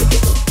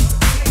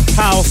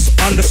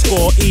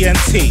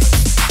 house_ENT.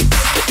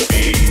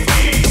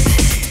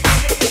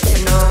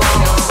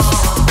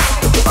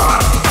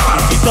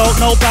 If you don't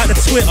know about the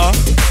Twitter,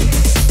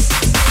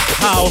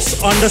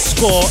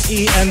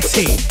 house_ENT.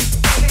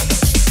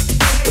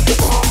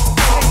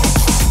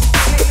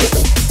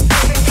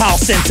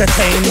 House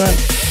entertainment.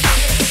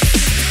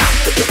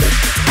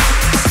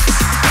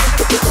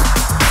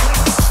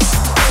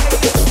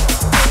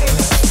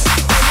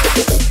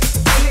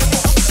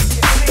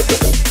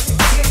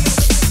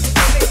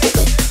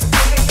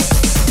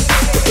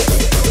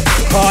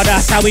 Oh,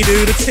 that's how we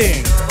do the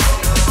thing.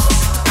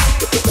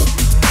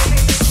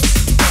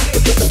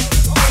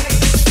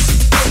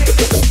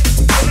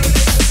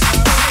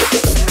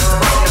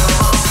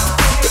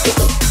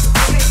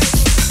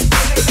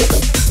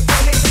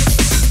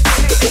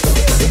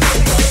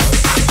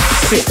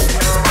 Sick.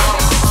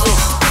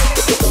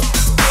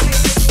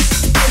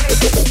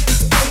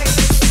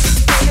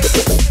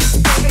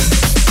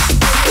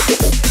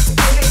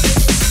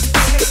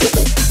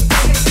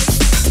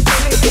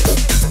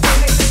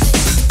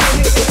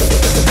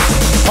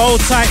 Hold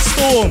tight,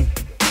 Storm.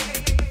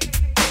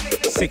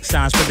 6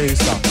 Sounds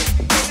producer.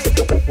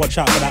 Watch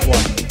out for that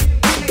one.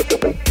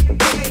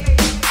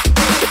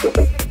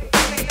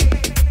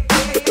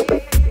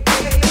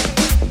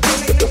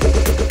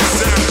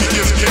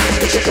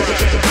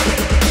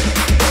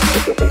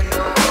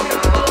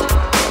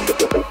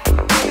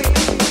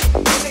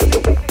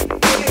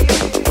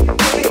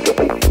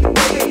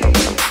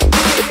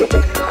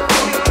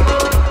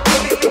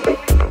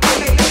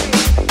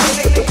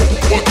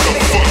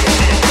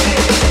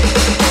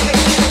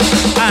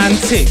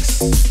 Antics.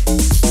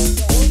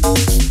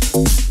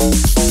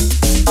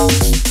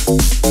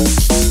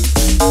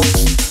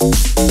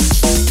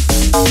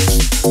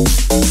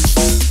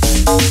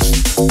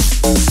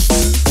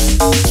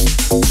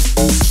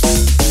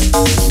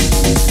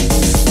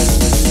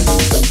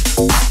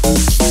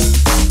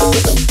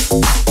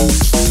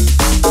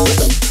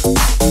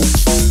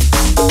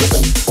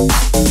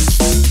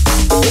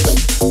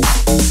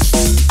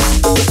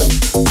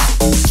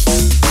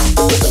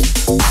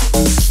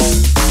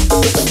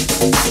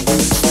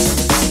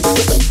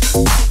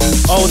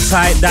 Hold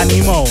tight,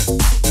 Danny Mo.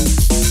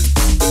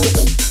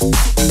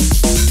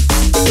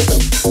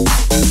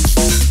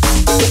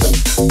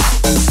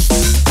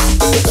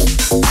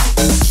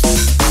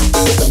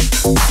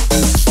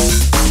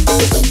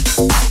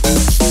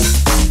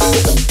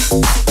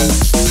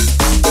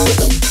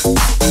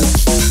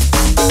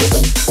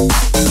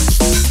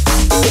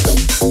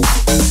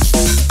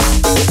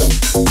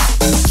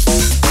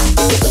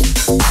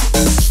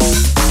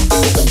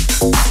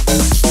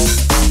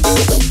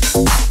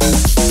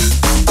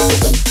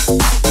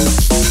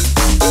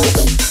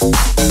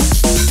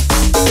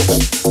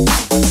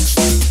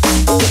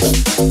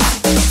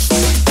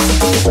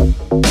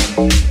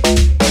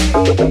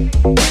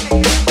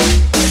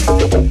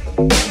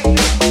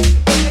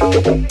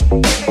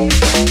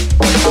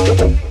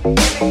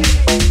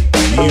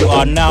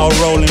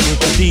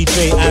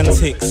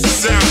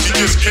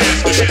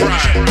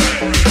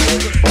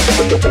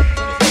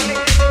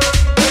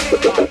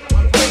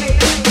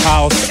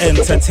 House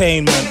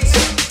Entertainment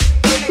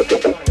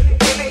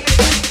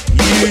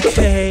UK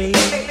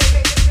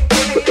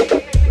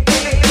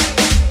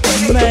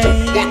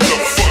main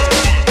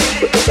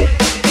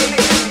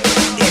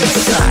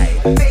inside.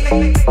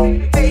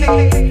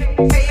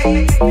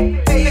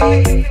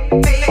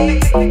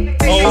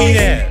 Oh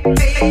yeah,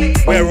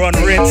 we're on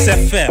Rinse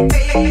FM.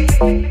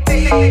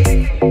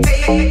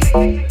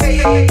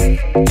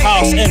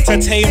 House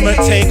Entertainment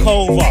take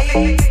over.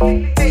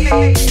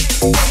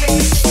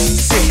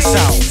 6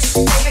 sounds.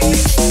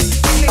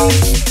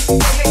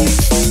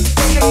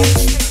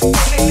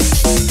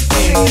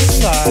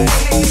 Inside.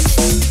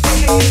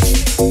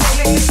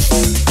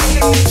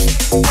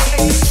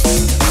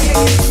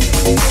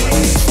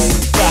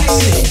 That's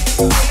it.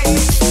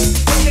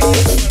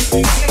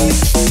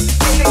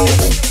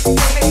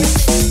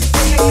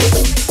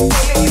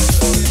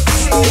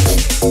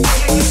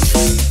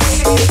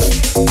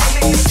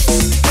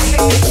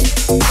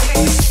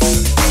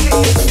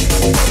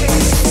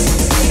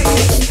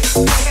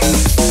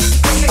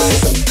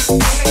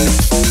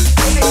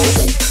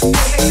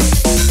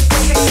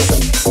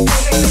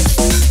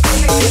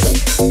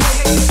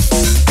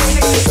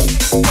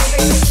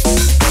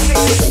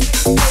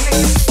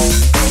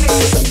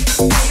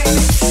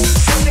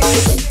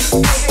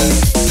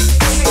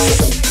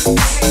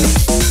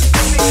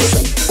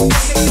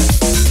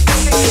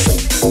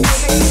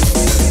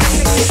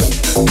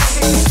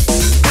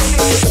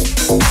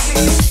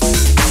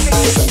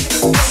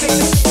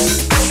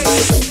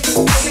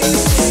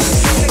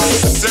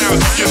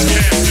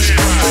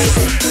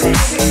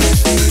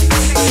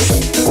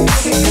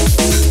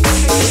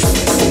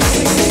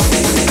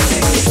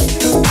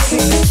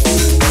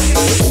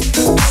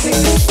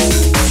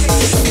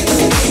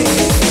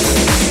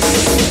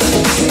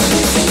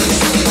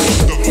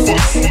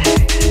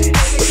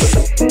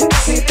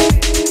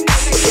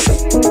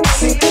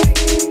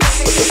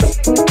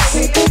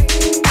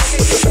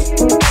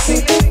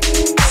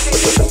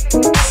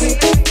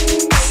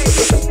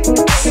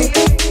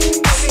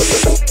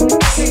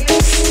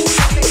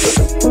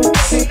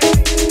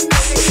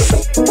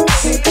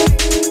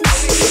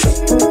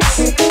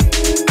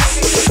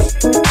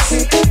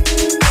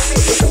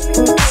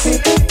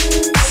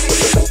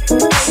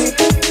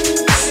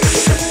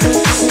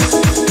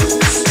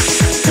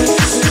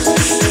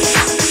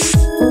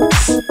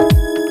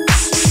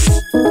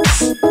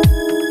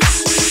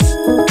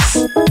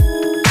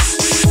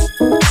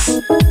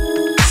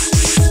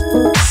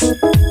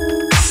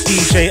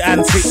 DJ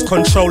Antics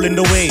controlling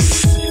the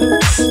waves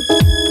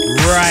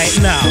right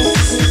now.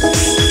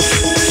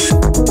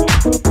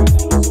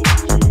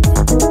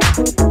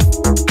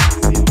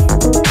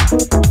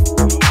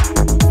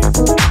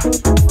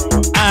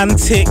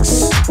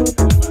 Antics.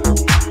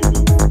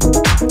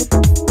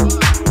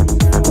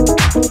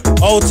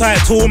 Hold tight,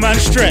 tall man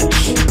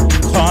stretch.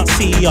 Can't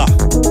see ya.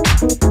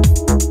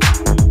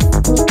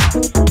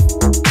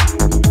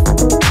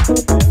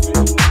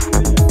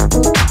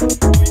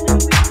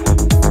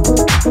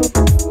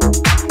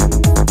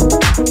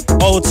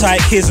 Hold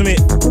tight, Kismet.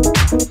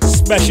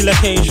 Special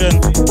occasion.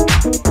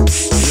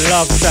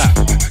 Love that.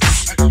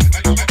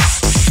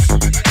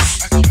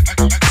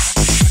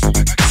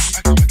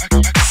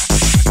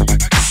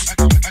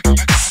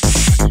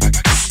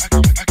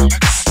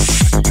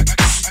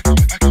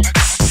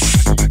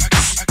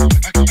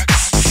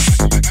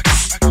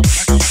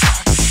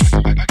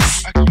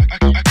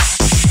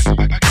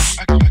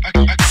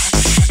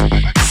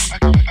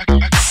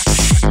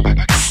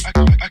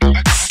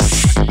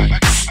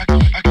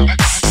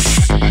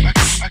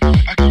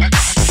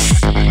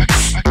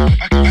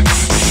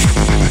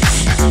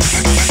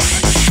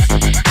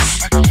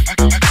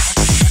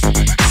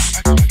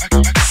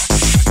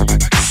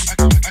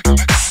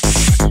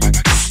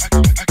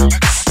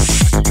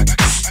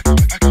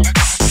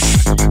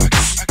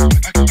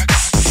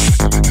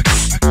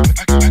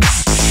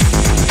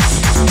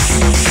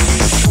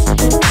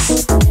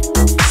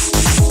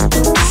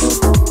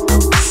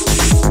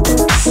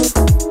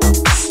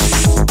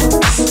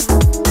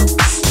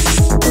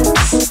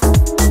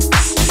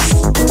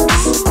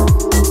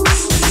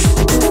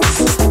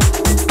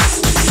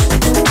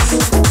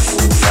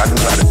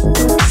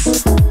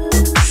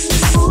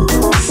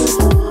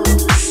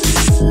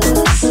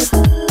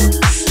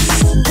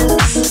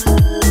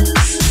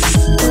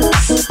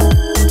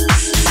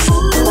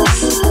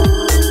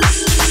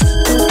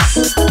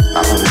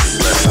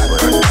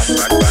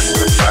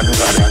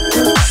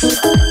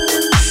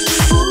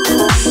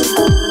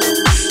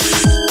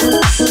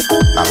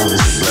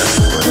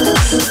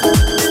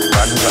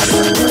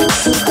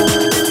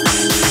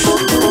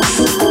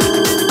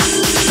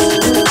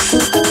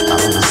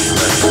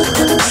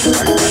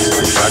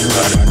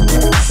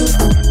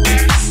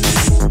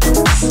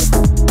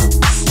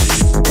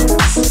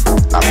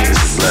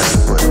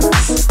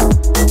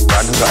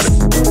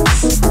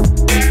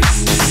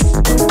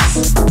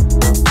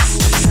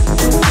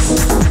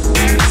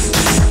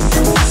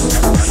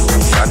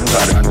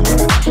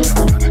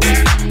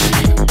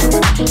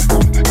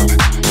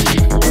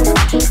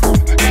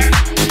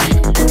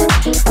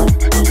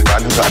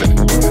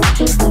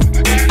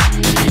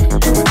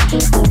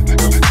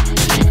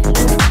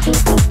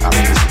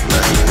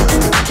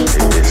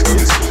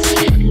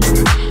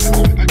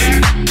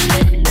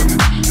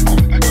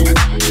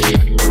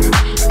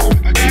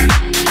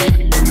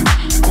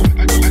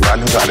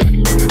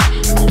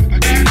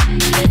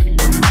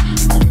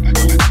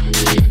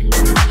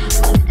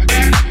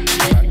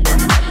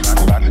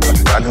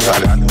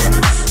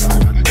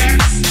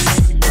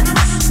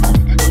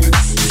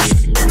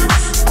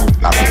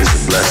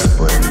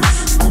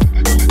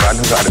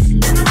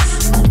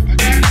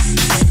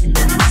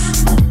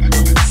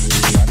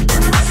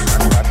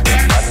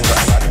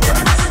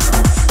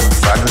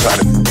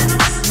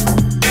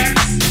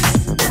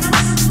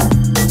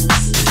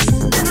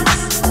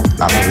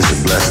 I know it's a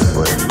blessing,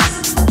 but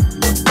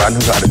I knew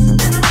how to.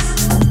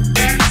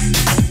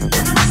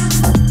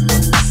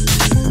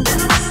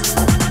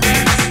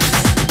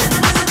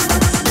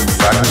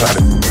 I knew how to.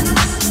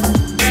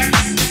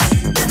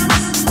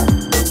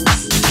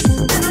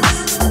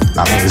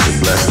 I know it's a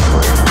blessing,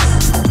 but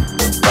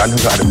I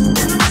knew how to.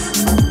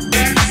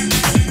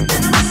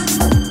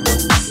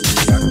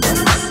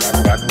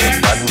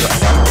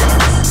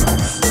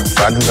 If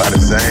I knew how to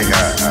sing,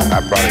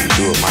 I'd probably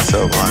do it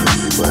myself,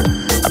 honestly. But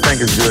I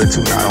think it's good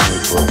too, not only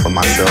for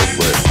myself,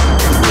 but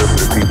it's good for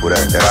the people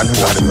that I knew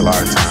how to. A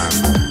lot of times,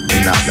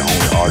 you're not the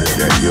only artist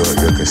that your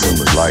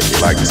consumers like.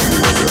 They like to see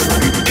work with other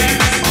people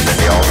that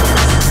they all know.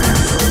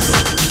 So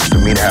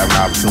for me to have an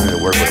opportunity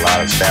to work with a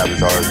lot of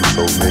established artists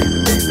who sold millions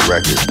and millions of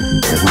records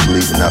and who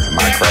believe enough in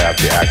my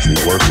craft to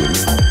actually work with me,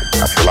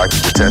 I feel like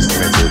it's a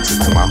testament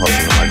to my hustle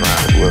and my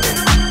grind as well.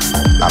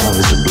 Not only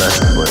is it a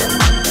blessing, but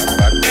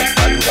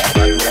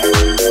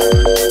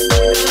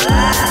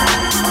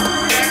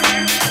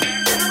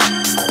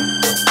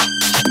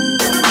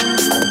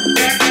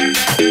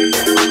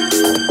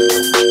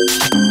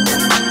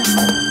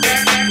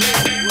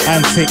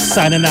Antic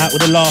signing out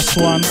with the last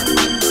one.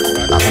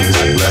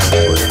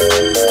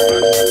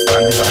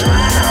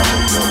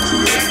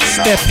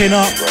 Stepping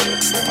up,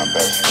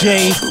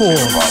 J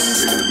Forbes.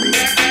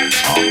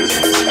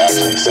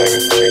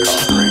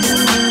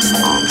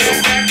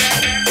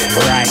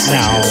 Right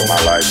now.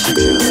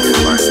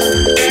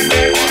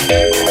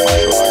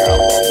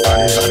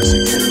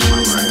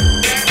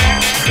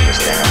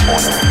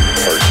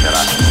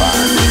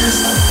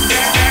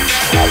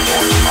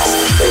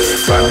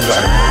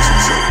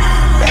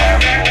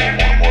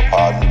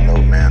 Positive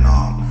note, man.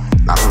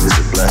 Not only is it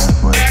a blessing,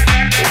 but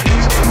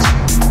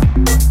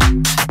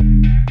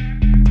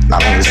not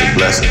only is it a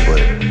blessing,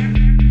 but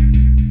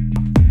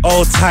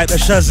Old Tight, the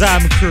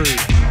Shazam crew.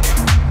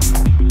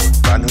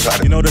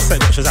 You know they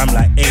said Shazam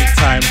like 8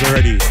 times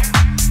already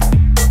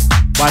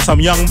by some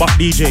young buck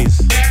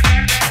DJs.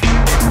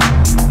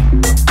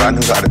 I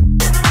knew how to.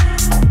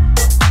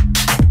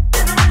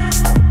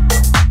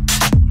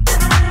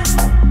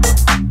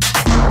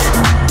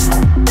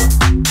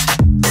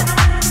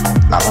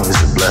 Not only is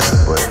it a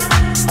blessing, but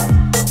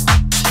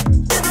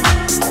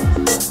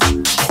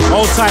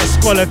Old Tight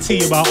Scholar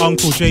T about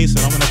Uncle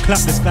Jason. I'm gonna clap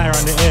this guy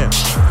around the ear.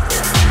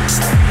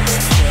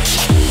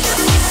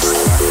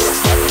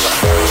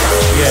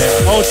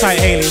 Yeah, Old Tight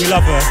Haley, we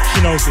love her.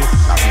 She knows this.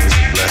 Not only is it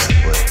a blessing,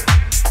 but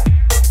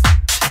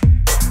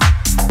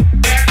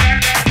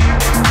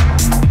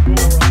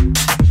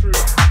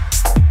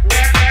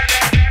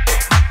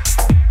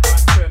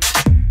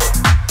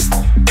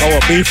oh,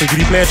 what, Beefy, did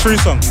he play a true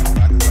song?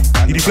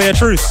 Did he play a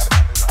truce?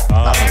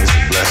 Not only is it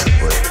a blessing,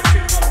 but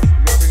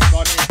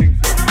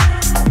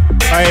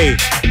hey,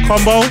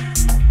 combo,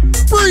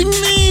 bring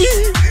me.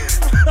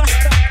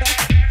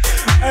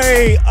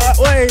 Hey,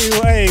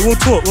 wait,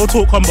 we'll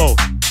talk, combo.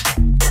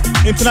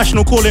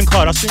 International calling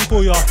card, I'll soon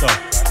call you after.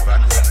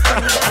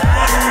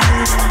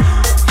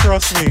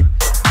 Trust me.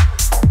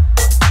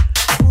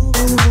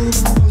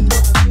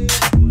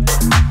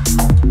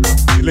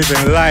 You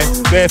living life,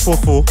 bare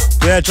fufu,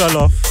 bare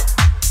jollof,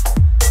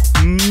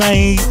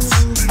 mate,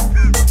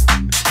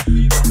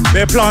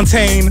 bare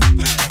plantain.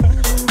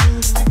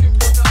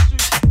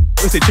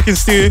 What's it, chicken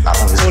stew?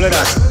 All of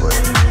that.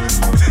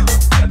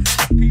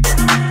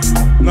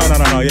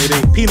 No, yeah,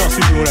 they peanut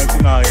soup and all that.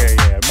 No,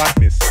 yeah,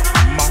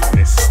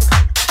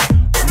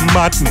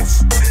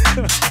 madness.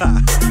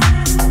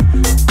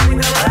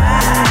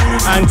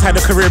 Anti the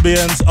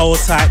Caribbeans, old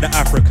tight the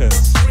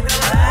Africans.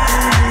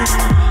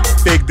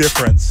 Big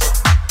difference.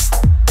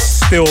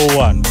 Still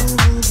one.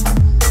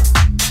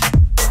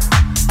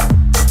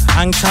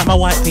 Hang tight my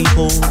white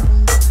people.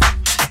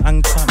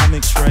 Hang tight my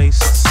mixed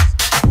race.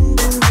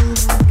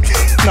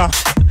 Nah.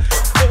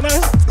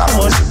 not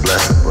only is it a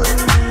blessing, but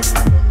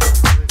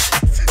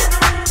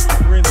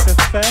Rinse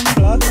FM,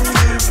 blood.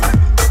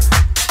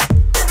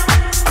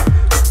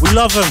 We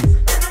love him.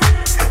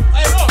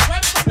 Hey, no,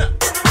 man, come there.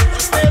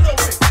 Let's play a little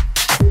bit.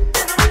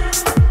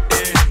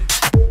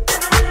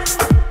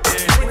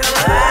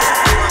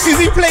 Is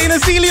he playing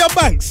Azealia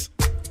Banks?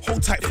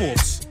 Hold tight,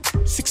 Forbes.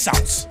 6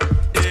 sounds.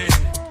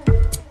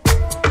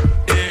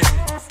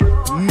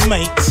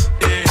 Mate.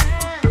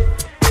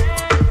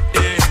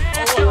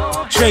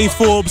 J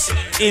Forbes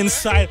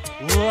inside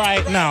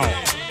right now.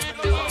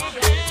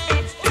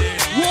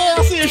 Yeah,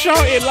 I see you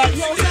shouting like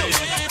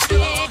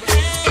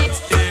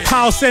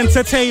House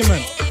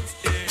Entertainment.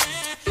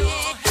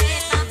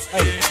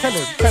 Hey, tell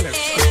him.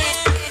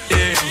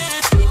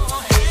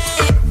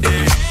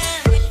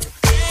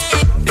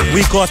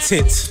 We got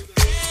it.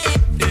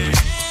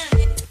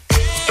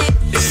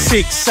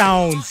 6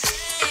 sounds.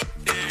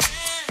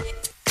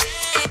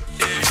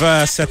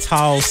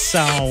 Versatile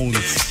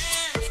sounds.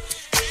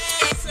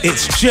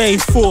 It's J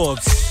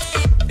Forbes.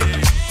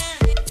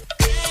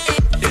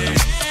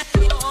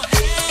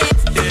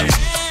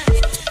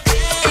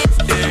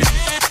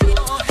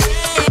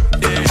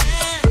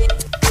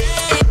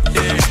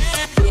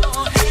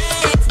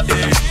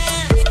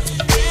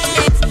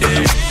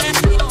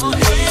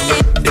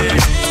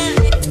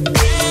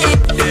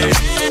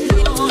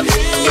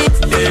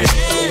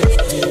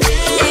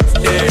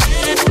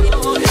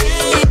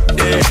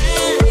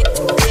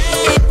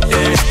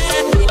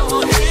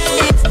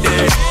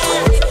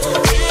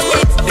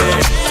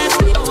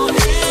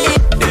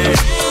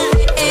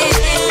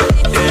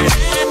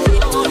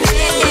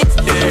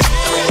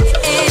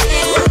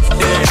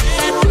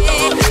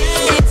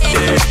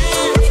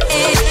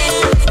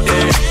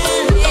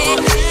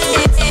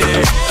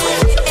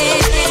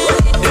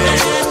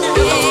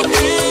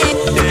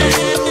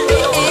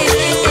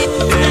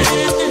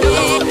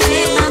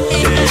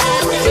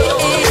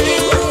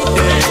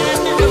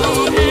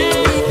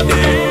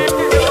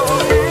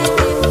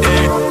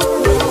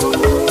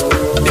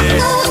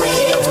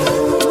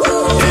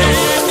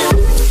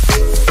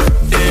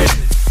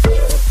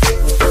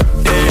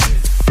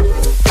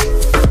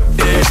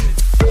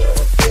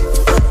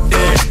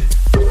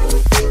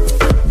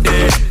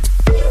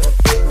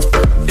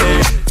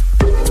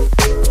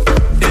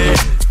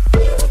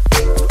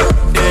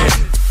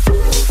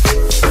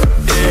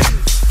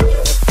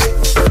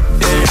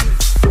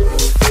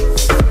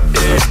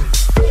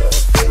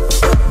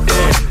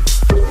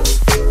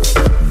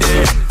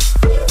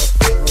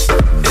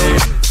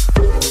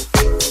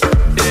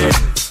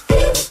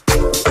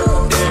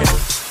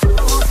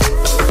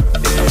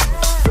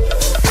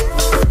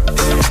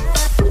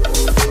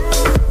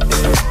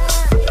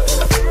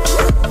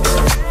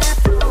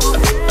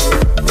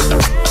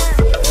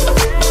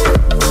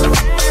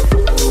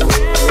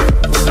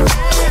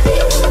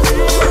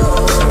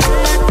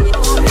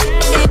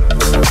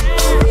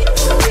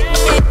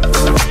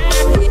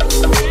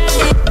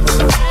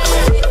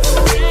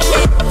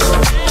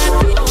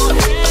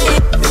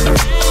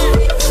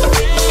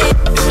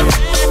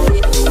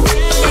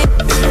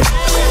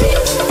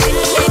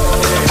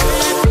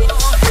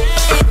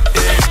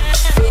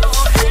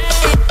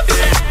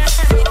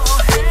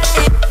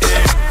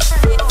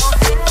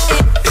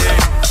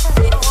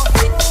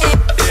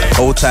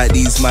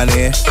 man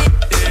here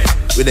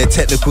with their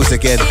technicals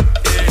again.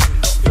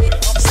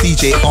 It's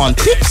DJ on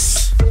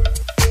tips.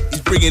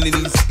 He's bringing in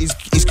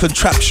his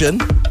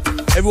contraption.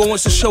 Everyone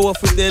wants to show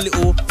off with their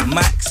little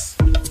Max.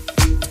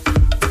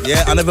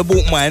 Yeah, I never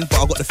bought mine, but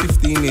I got the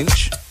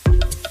 15-inch.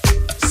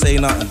 Say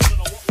nothing.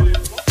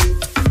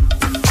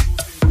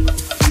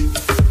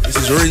 This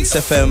is Rinse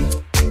FM.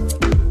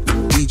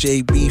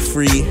 DJ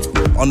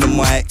B3 on the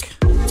mic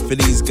for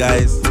these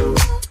guys.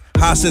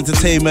 House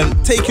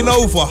Entertainment taking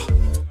over.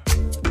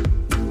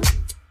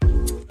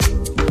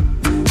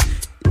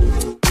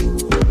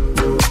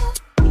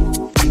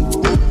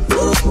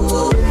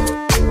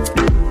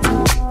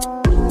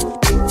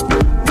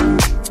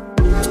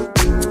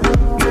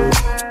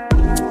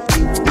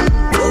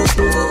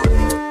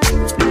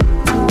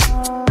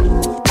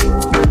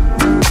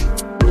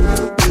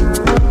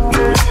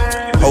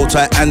 Hold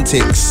tight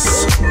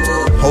Antics.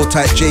 Hold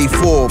tight J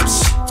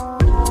Forbes.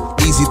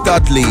 Easy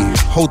Dudley.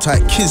 Hold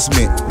tight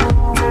Kismet.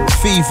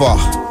 Fever.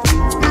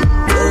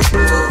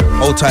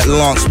 Hold tight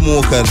Lance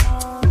Morgan.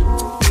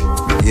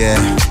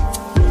 Yeah.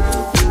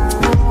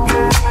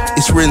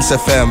 It's Rinse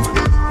FM.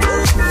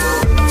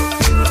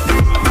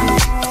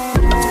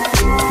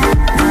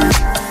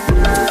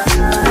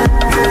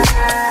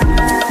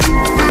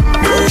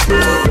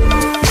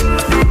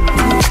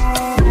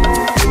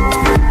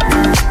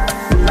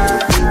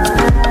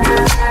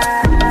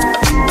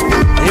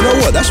 You know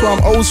what? That's why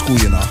I'm old school,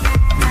 you know.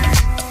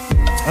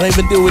 I don't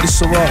even deal with this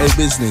Serato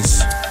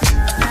business.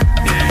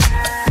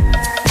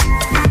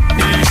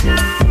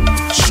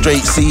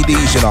 Straight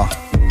CDs, you know.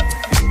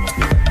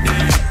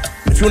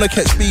 If you want to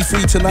catch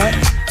B3 tonight,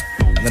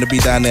 I'm going to be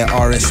down there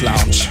at RS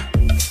Lounge.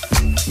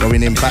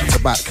 Going in back to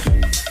back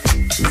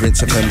with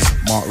Rinse FM's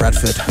Mark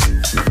Radford.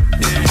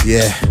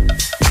 Yeah.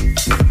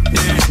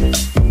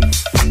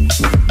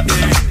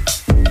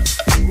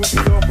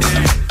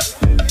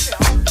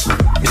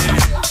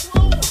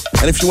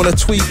 And if you want to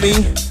tweet me,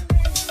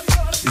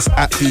 it's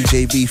at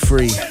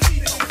DJB3.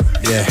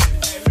 Yeah.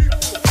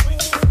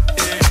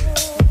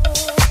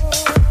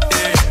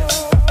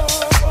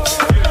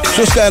 So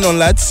what's going on,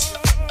 lads?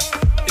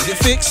 Is it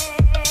fixed?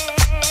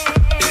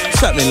 What's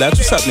happening, lads?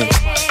 What's happening?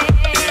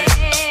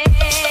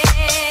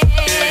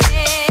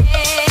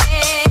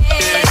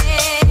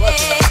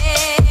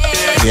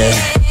 Yeah.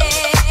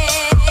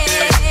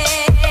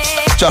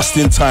 Just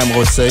in time, I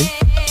would say.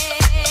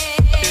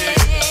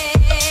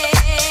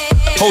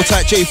 Hold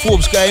tight, J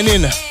Forbes going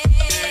in.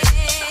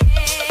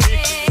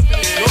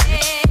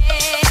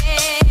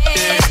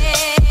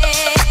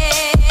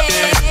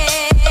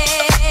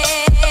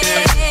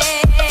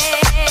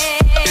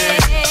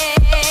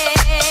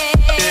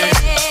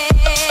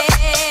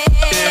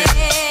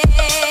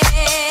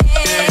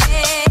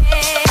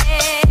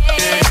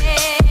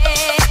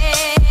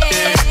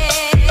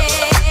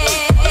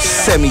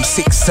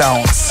 Semi-6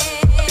 sounds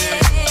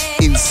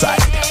inside.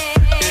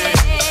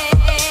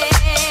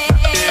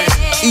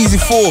 Easy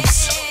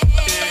Forbes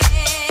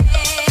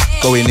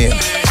going in.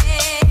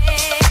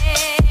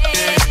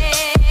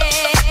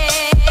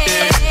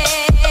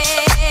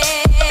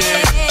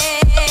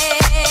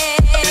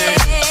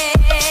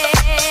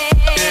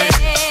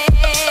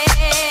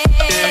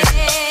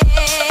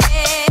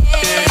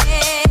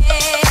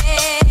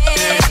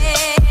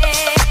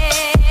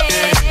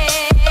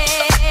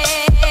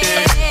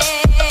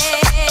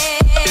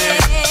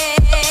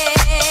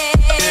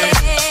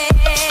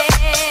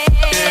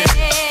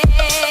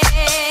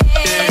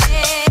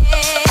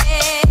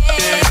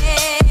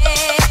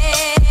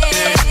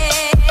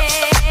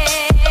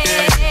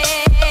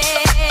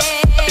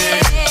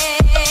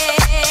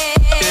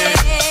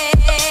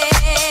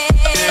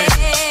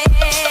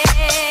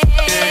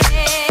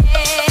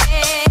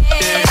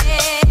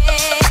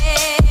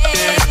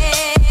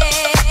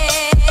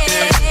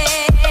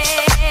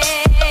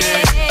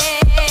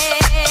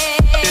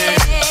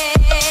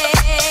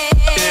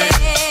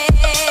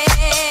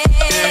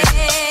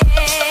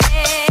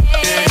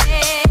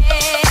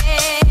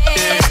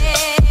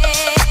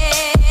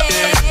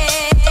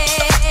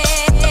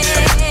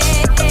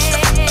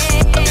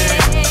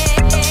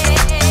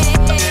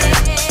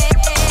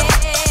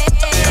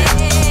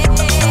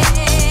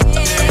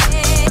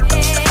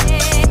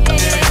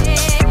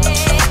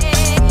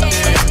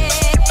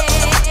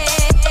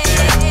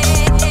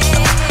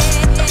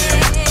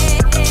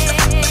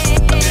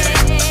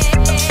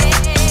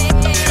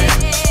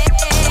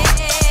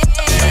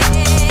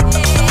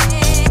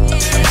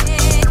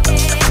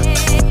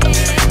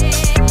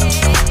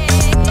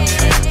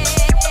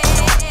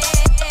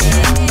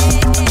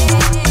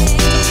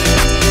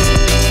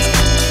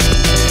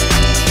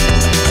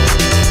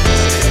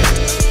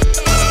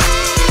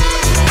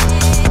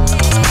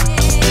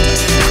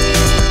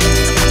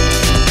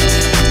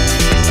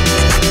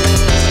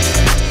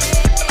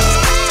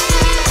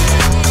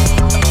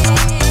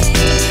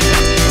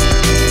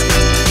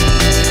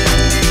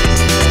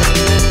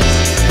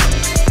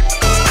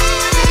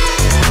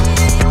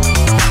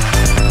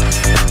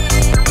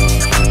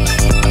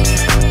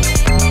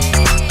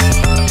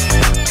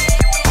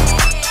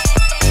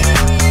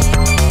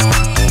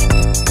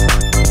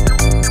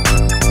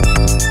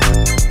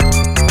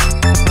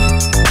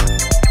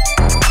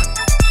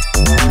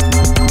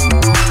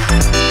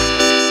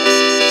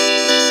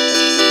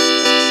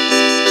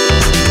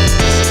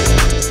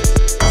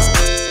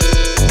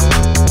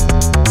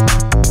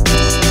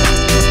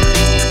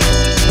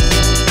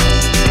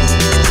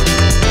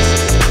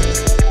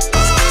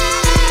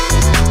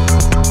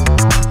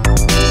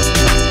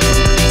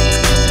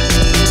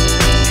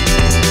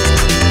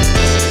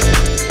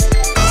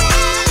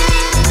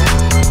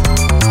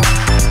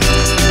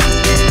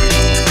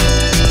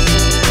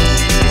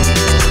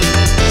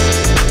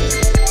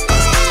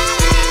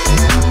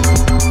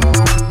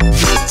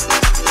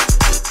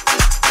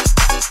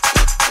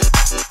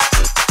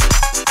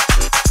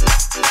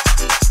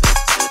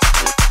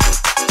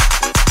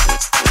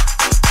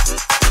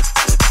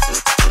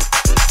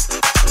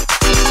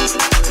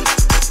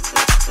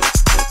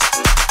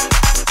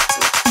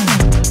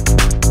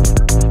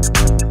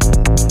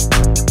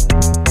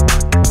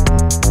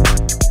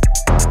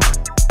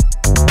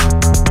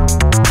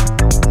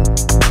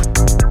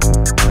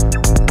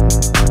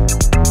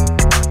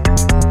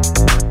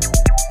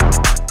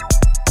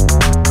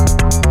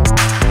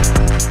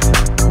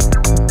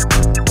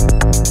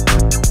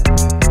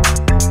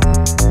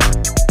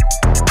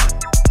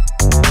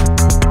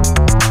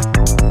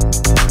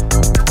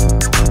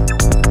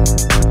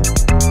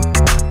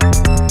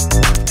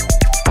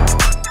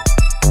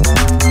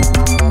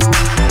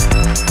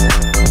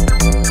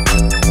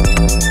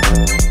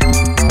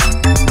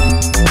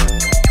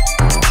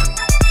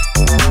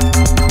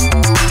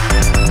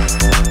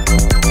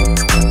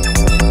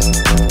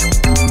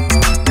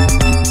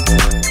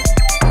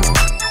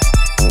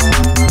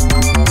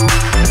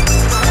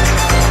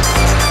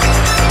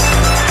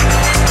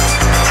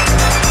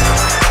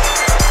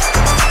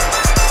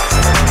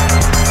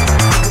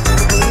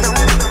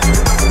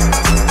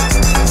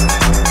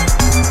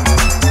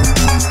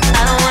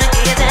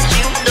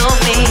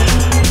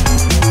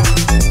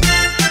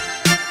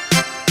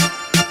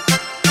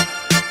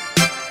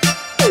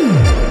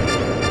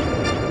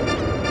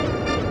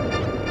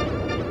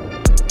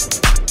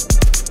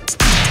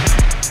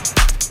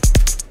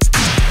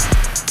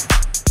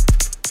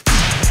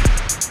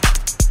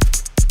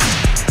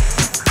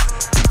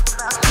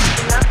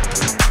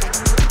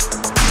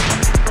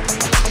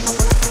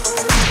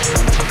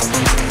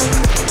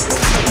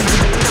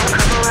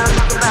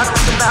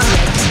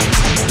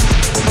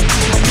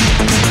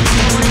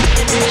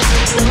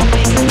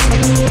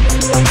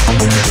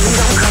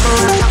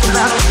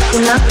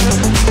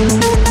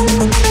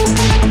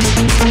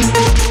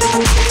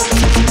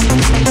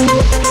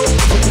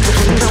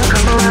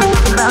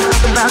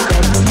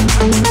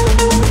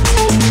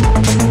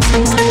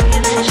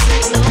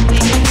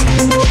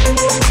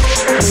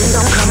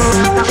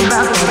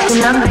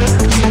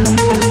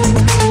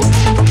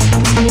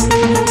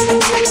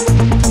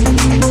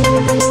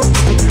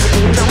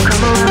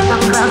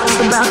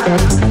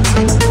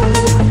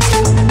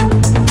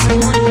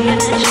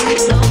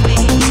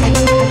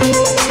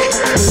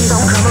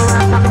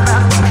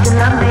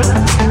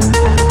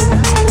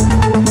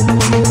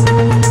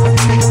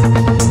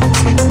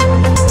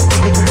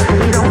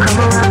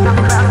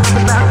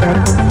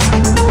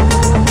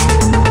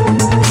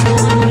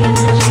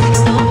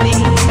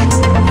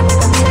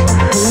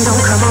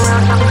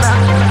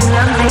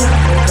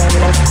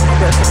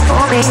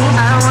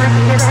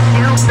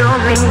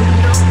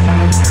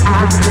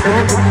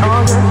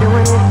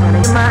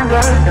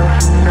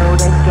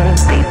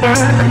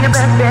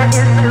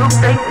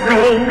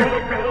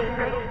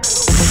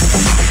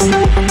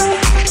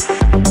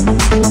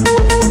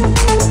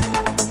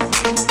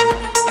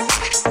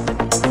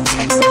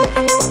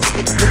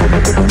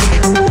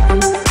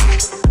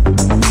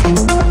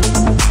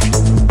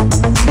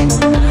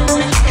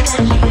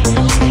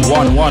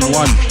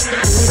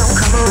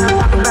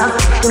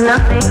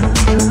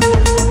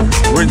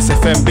 Rinse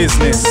FM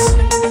business.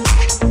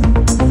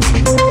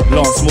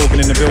 Lance Morgan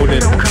in the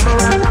building.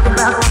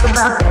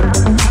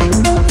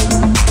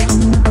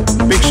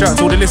 Big shout out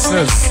to all the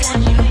listeners.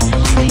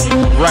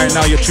 Right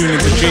now you're tuning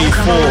to J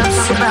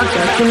Forbes,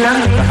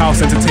 the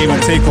House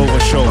Entertainment Takeover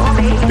Show.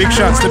 Big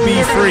shouts to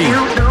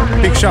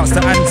B3. Big shouts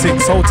to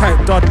Antics, Hold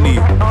Tight Dudley.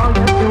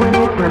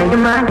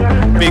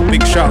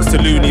 Big shouts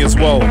to Looney as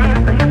well.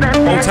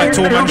 Hold Tight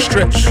Tall Man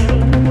Stretch.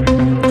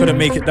 Couldn't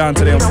make it down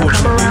today,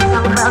 unfortunately.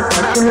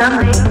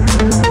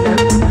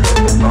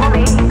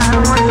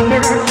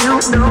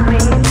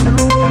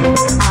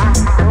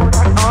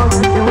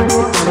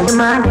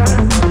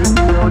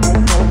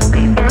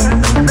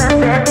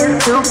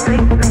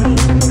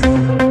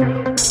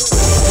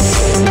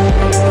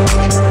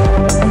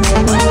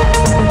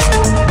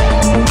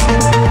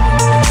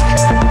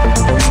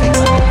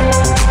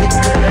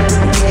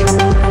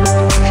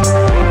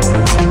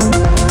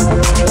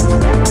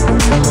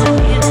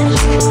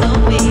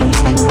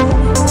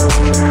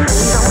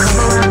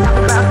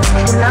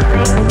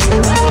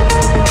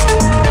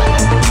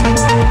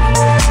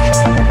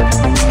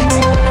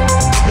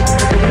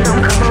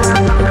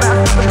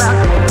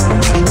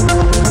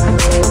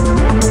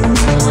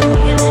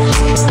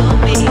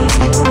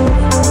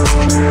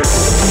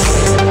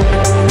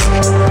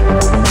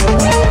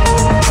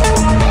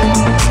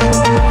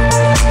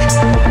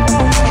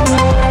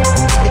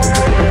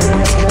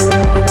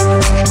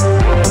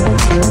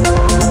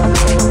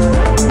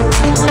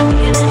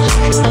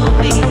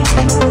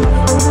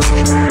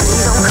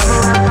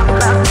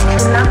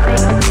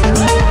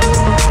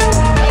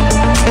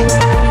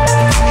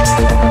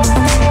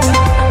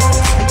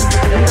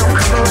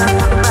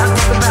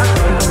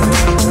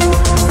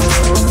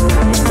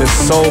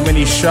 So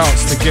many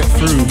shouts to get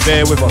through.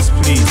 Bear with us,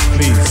 please.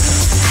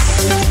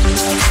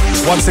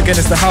 Once again,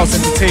 it's the House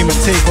Entertainment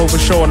Takeover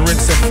Show on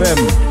Rinse FM.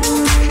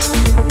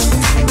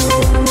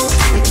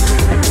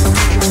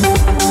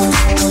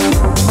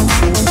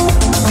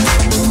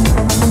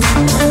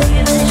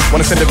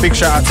 Want to send a big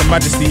shout out to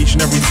Majesty each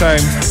and every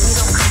time.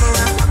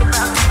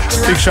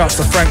 Big shouts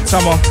to Frank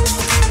Tummer,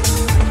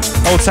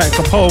 Old Tight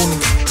Capone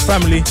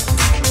family.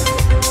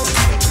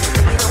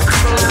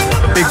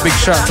 Big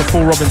shout to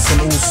Paul Robinson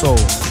also.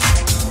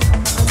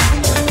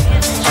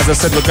 As I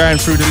said, we're going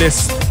through the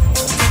list.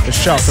 The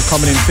shouts are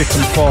coming in thick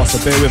and fast,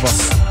 so bear with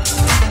us.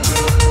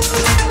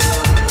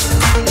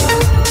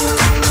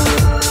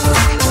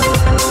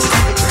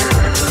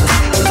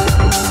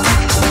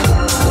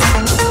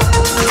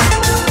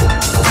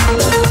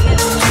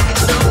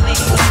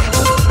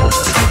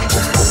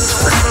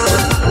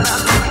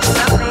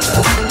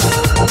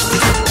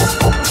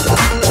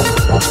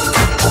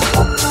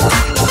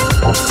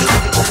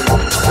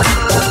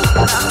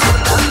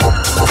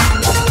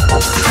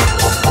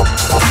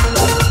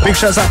 Big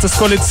shouts out to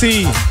Scolid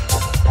T.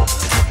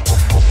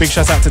 Big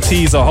shouts out to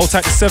Teaser. Hold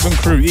tight to 7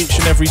 crew each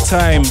and every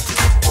time.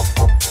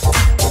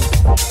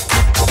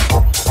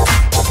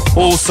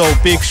 Also,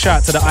 big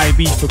shout to the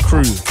IB for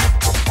crew.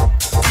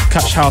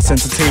 Catch House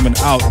Entertainment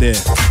out there.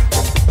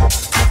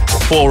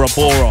 Bora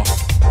Bora.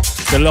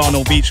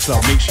 Delano Beach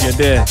Club. Make sure you're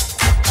there.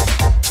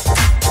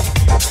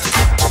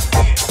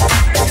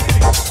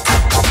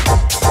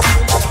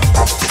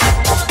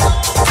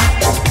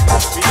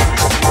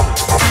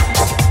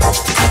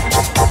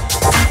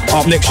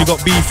 Up next, you got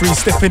B3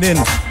 stepping in.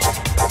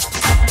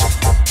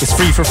 It's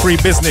free for free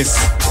business.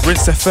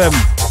 Rinse FM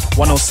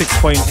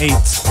 106.8.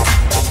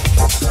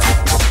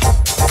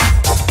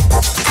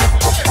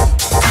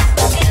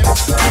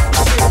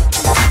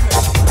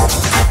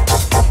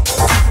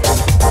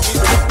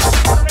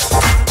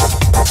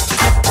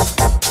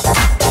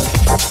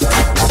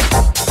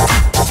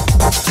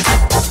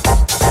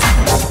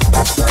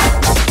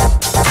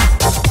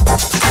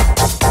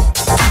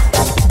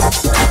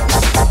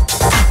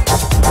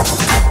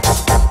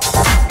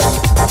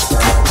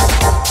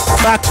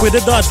 Back with the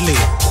Dudley.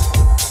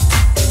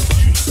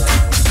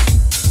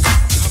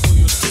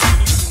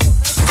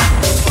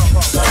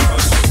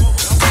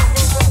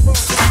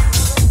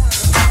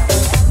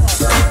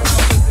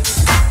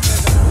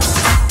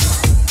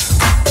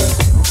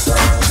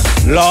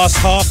 Last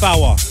half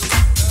hour.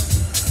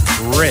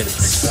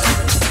 Rinse.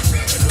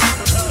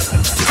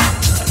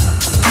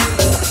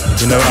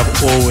 You know,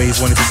 I've always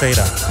wanted to say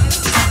that.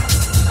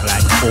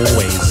 Like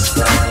always.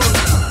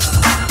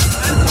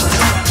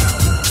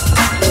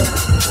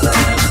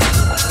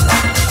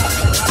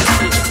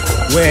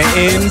 We're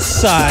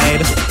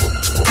inside.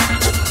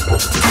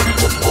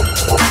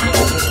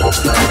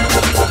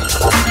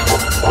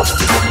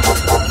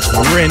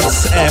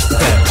 Rinse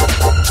FM.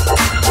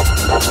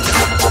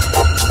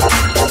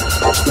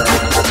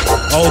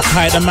 Hold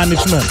tight the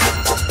management.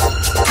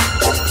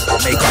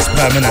 Make us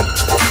permanent.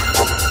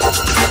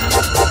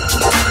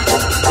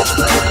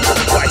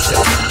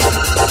 Bicep.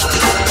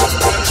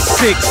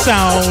 Sick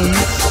sounds.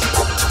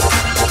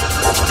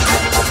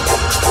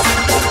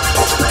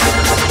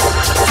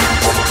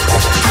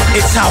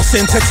 It's house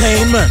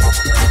entertainment.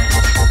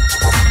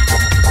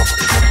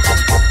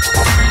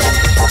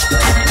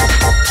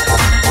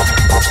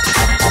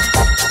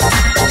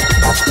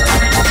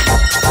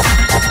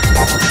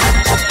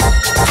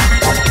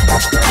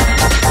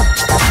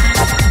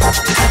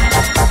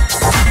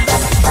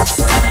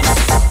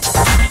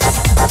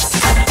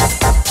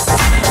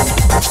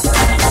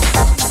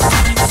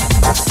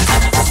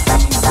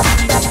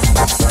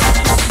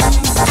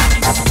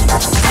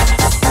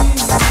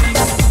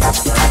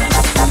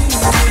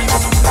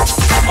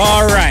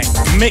 Alright,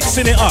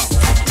 mixing it up.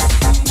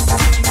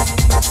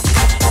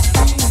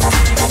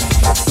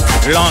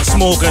 Lance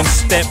Morgan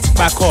stepped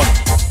back on.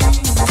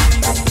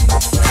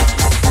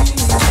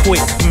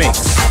 Quick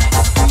mix.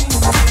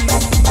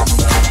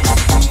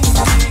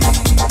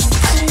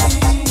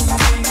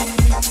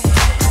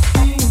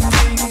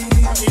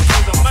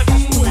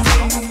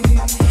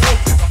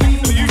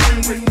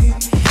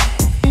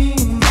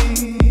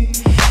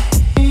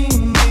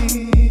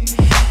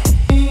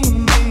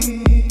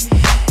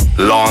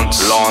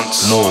 Lance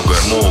Morgan.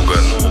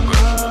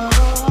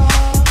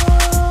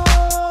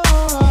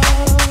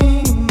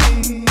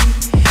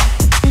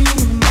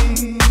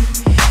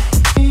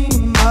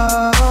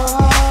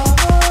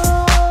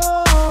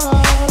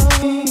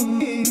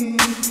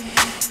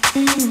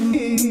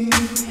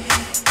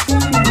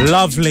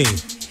 Lovely.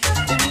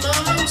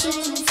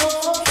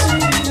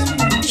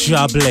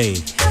 Jubbly.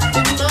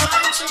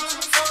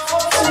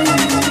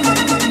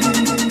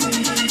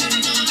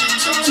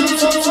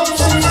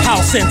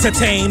 House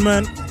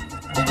entertainment.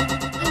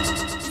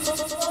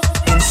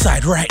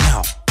 Inside right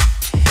now.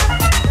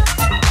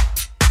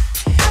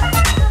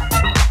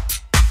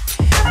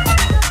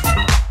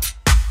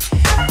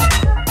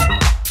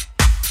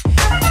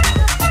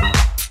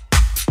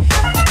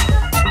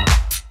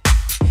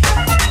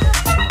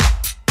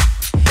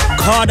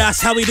 God,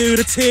 that's how we do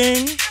the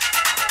thing.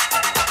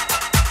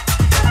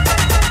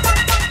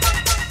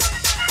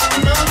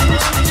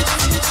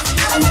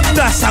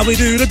 That's how we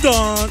do the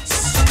dance.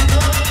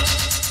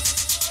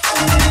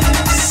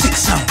 Sick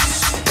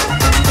sounds.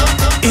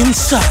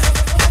 Inside.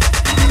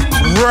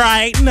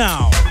 Right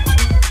now.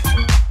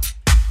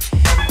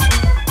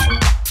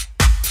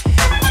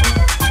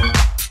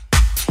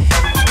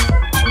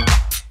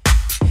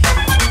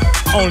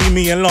 Only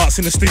me and Lance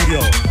in the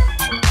studio.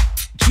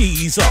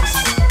 Jesus.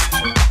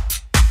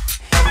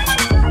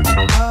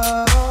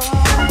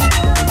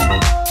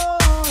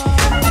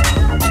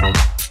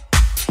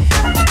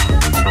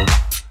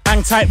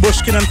 Hang tight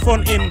Bushkin and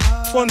Fonty.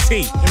 Let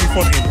me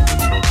Fonty.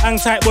 Hang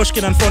tight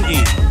Bushkin and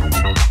Fonty.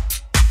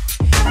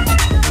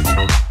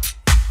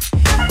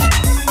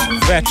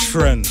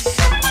 Veterans.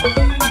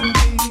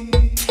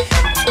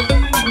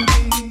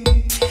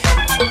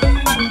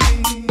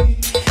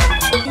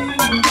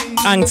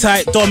 Hang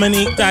tight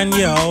Dominique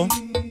Danielle.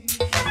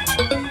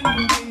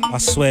 I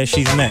swear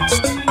she's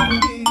next.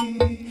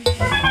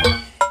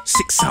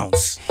 Sick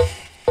sounds.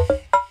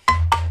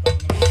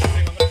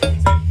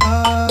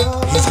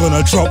 He's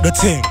gonna drop the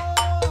ting.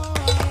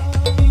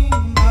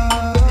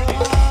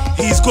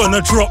 He's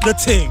gonna drop the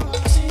ting.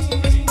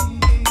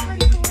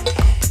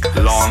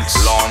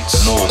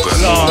 Lance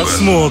Morgan.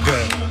 Lance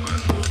Morgan.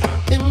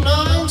 In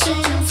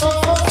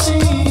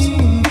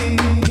 1914,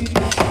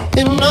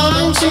 in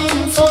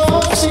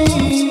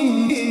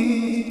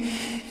 1914,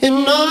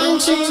 in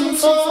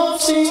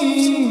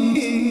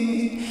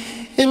 1914,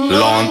 in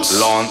Lance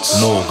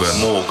Morgan.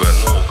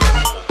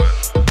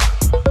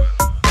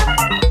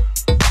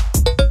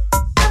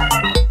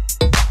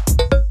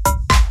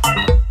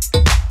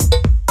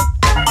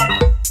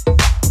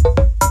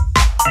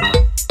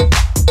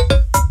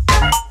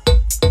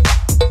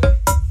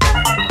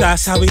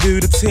 That's how we do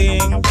the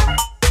thing.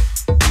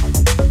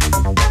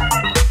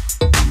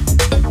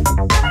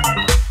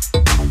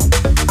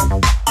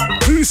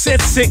 Who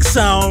said sick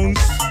sounds?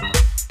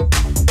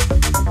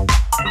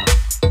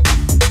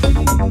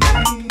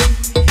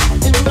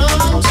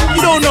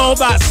 You don't know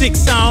about sick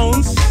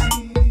sounds.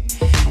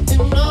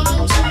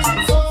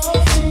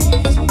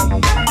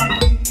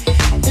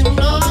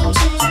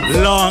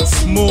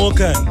 Lance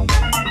Morgan.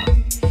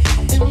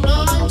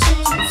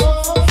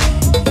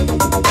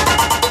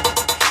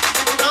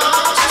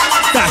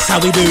 That's how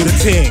we do the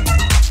thing.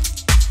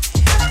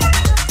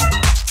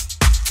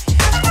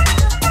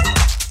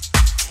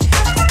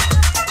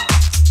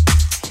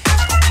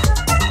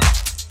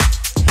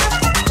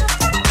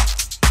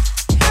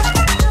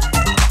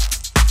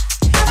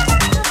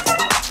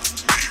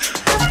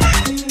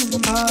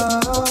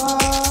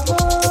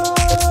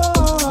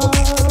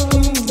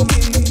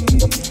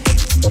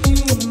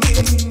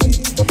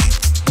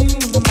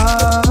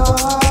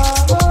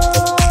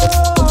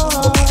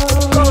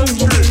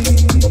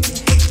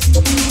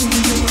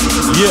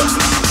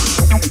 Yeah.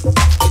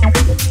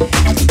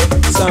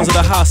 Sounds of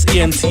the house,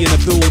 ENT in the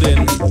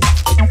building.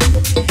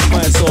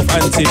 Myself,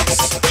 Antics.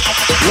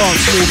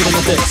 Lance moving on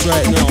the decks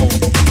right now.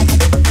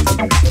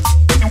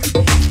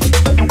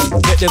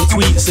 Get them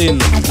tweets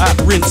in at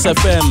Rinse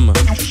FM.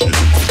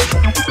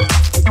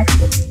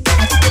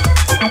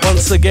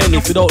 Once again,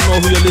 if you don't know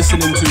who you're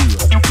listening to,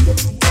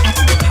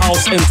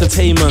 House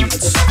Entertainment.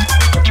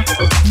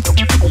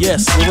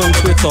 Yes, we're on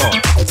Twitter.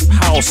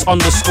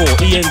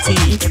 House_ENT.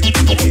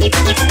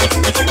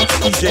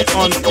 DJ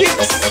on Dix.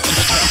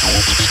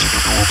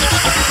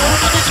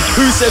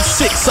 Who said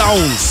 6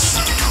 sounds?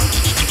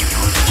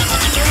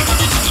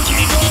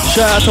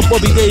 Shout out to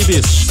Bobby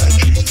Davis.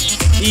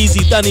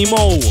 Easy Danny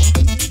Mo.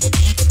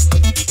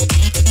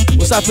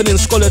 What's happening,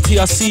 Scholar T?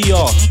 I see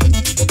ya.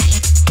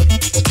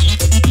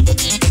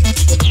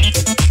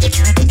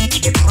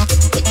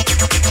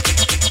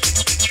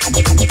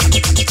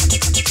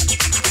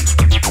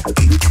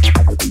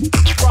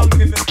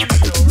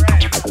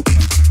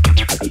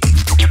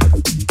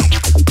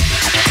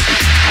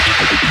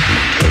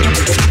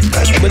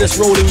 But it's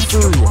rolling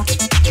through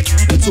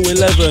until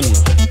 11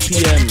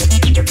 p.m.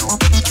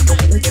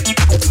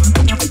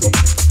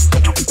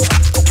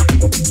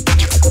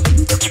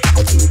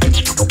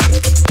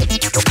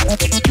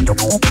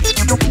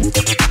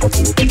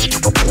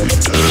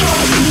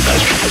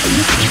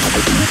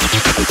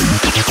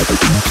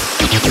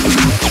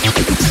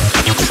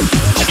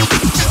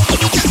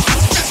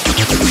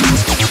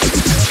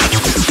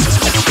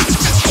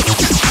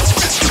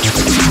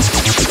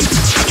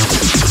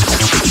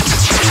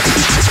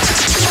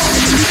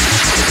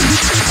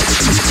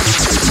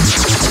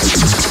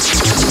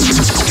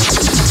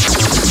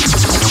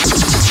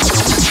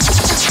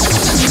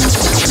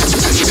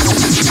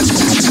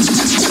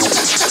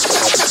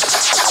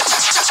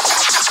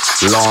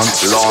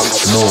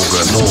 Lance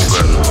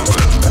Morgan.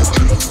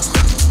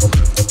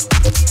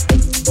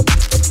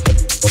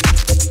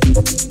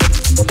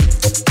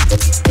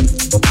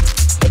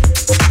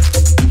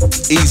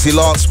 Easy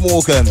Lance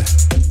Morgan.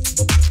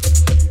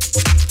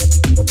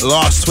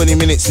 Last 20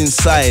 minutes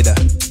inside.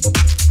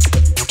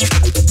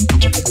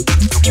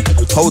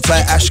 Hold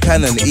tight Ash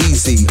Cannon,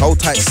 easy. Hold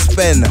tight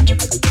Spen.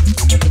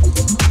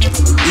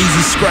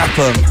 Easy Scrap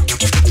 'em.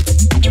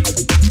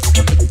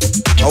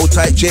 Hold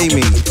tight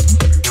Jamie.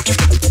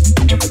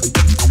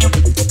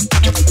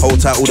 Hold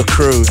tight all the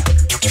crew.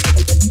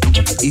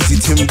 Easy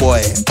Tim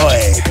Boy.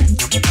 Oi.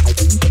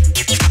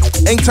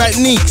 Hang tight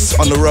Neeks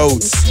on the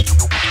roads.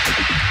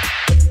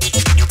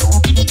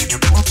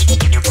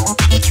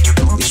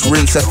 It's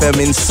Rinse FM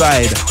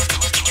inside.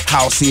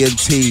 House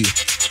ENT.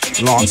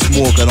 Lance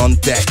Morgan on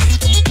deck.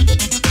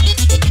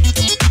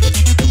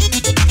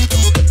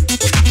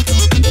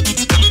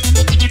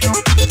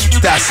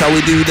 That's how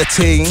we do the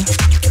thing.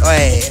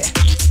 Oi.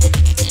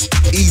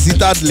 Easy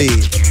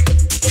Dudley.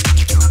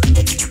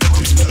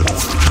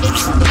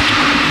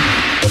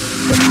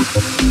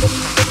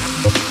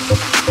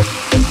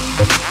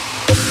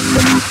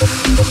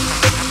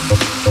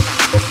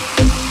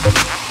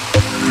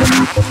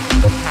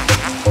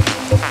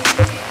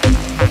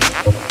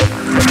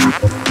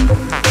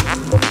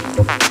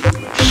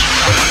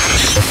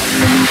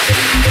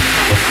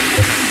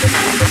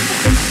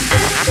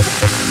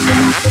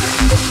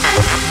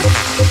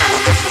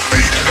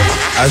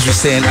 As we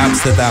say in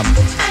Amsterdam,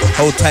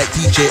 hold tight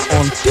DJ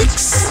on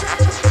Dix.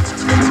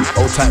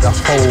 Hold tight the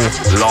whole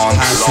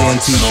Lance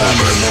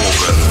family.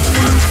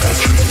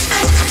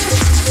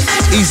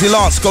 Easy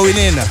Lance going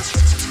in.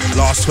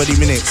 Last 20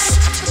 minutes.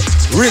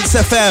 Rinse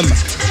FM.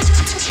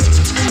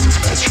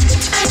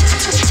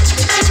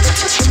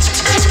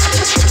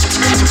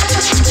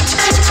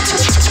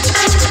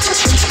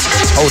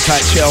 Hold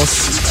tight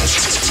Chelsea.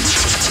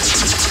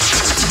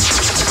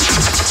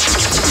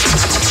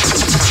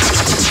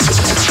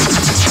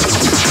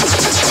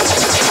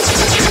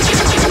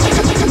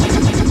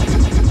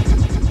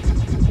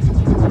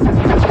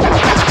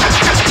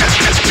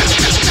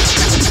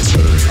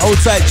 Hold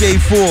tight J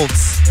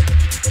Forbes.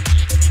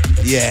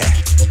 Yeah.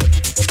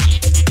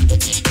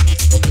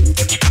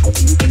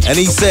 And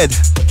he said,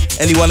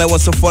 anyone that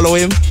wants to follow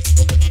him,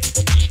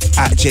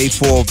 at J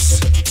Forbes.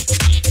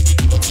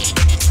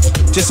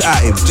 Just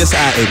at him, just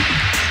at him.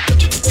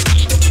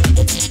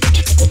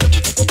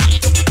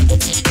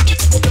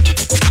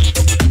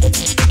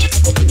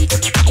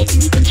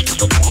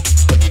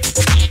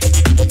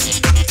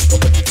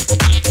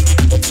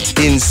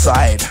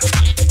 Inside.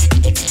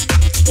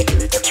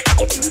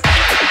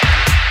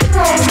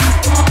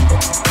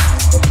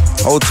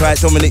 Hold tight,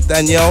 Dominic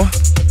Danielle.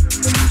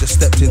 Just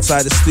stepped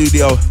inside the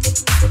studio.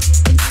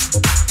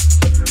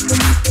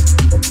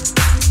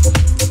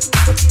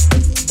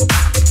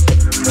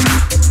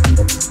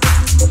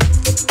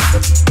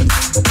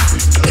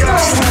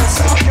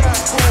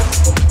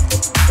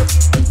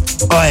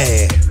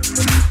 Oi,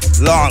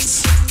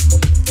 Lance.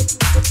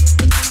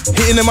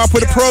 Hitting him up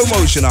with a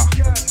promotion.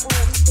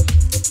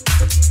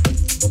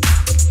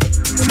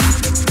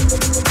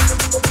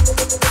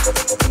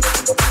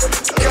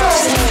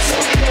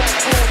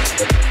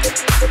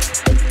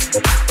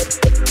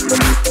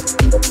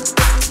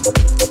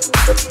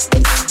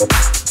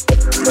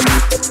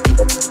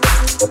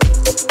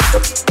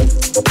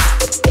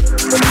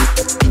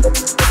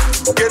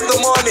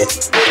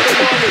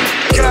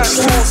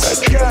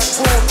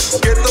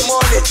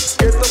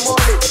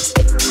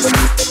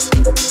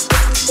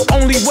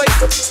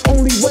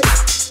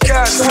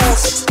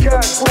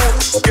 cash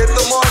rules. Get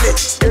the money,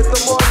 get the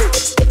money.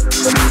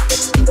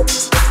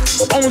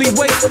 Only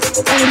wait,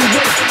 only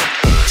wait.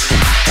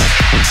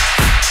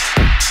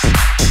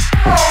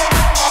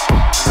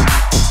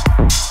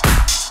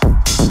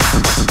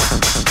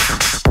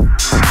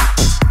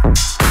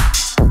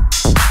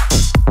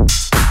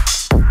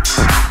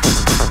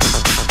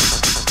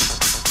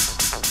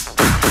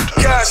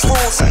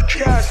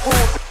 Cash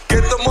rules,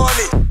 get the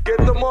money, get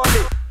the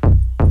money.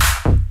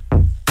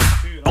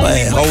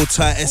 Hey, hold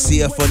tight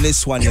SCF on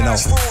this one, you know.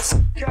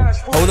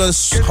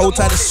 Hold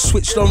tight the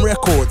Switched On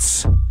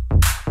Records.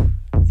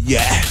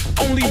 Yeah.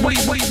 Only wait,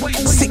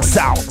 6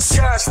 sounds.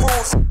 Cash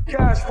rules,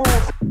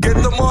 get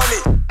the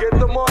money, get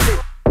the money.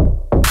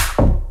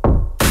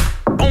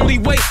 Only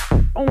wait,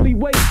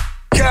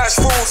 cash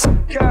rules,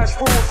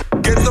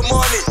 get the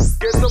money,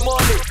 get the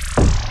money.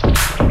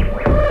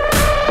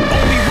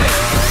 Only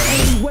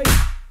wait.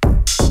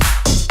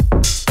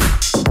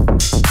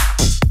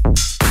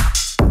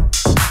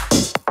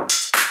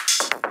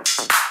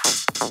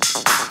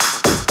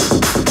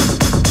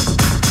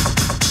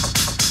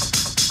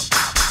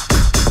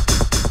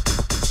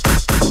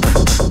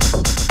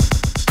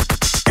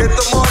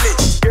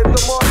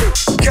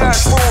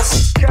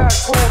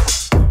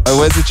 Oh,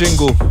 where's the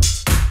jingle?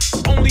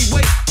 Only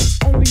wait.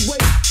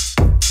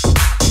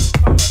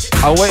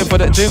 I'm waiting for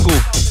that jingle.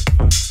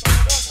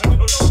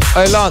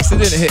 Hey Lance, they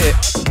didn't hit it.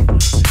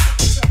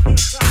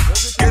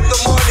 Get the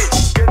money,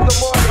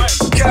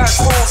 cash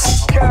rules.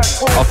 I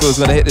thought it was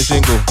gonna hit the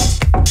jingle.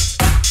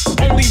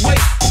 Only wait.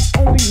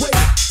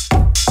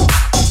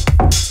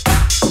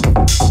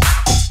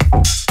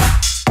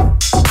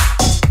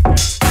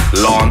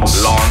 Lance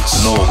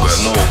Norgan.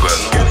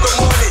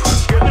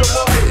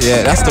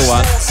 Yeah, that's the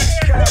one.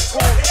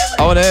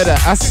 I wanna hear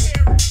that.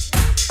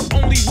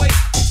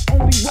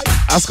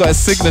 That's got a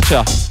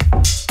signature.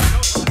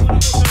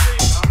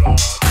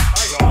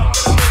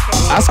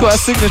 That's got a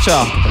signature.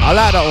 I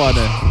like that one.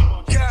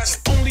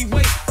 Only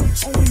wait.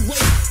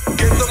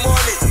 Get the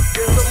money.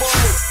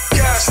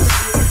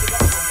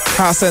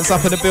 House Sense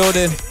up in the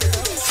building.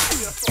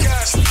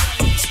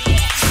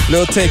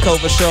 Little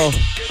takeover show.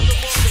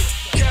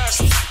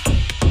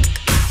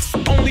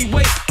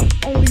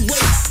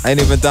 I ain't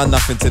even done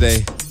nothing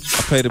today.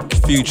 I played a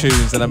few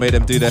tunes and I made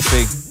them do their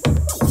thing.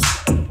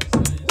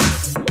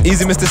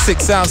 Easy Mr.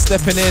 Six Sound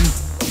stepping in.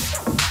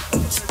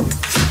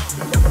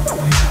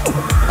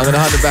 I'm gonna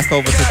hand it back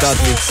over to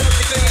Dudley.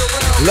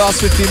 Last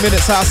 15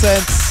 minutes, House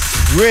Sense.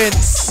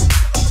 Rinse.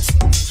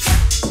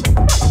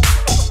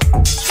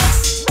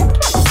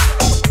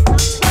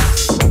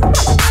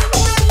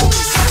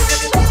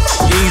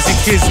 Easy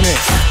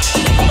Kismet.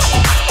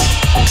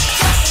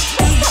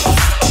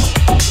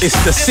 It's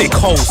the sick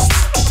host.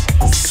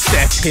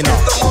 Stepping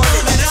up.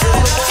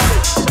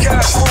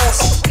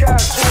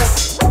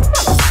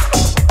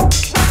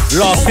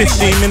 Last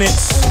 15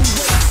 minutes.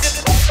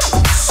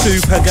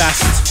 Super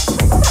gassed.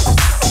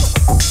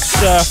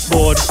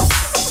 Surfboard.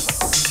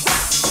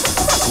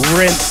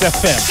 Rinse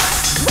FM.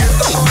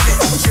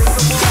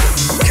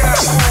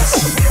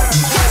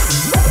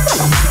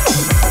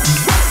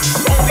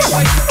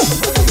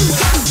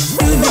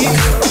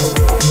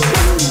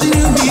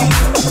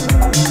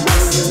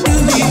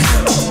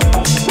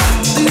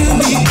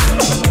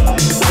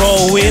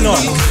 Going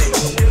on.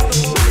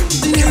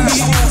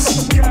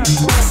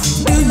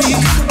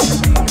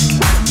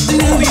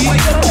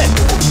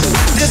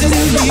 There's a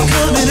new me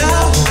coming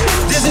out.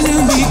 There's a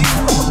new me.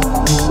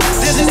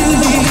 There's a new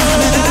me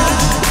coming out.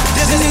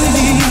 There's a new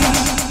me.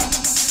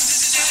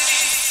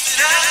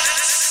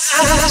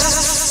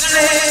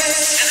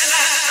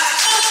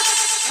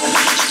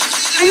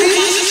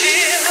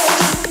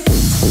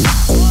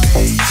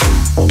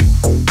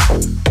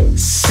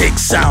 Six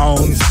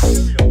sounds.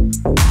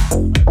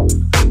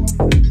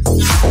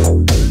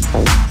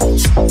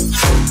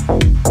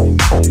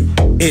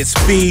 It's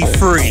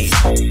B3.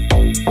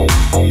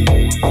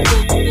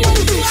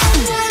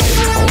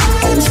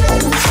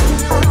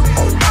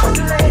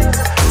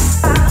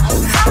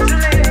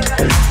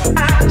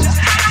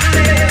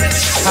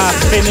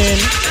 Happening.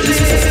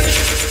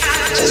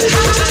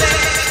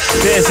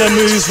 There's a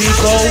movie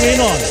going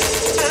on.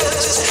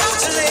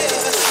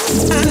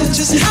 I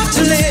just have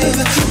to live.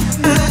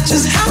 I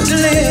just have to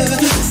live.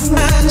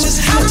 I just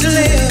have to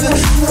live.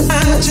 I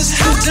just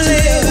have to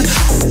live.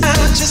 I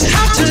just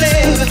have to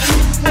live.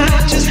 I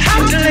just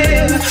have to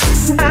live.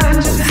 I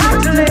just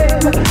have to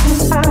live.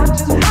 I just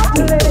have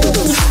to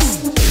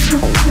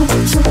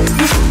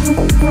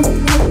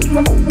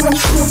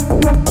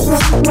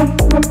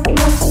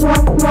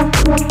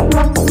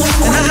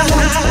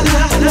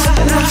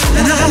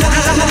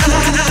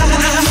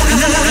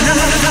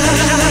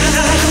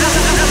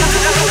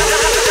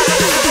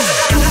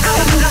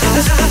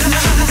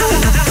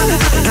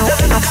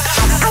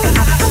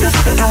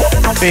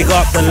Big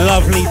up the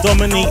lovely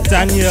Dominique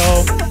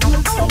Danielle.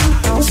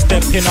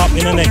 Stepping up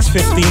in the next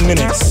 15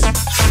 minutes.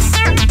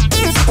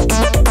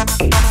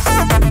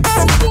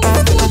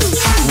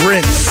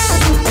 Rinse.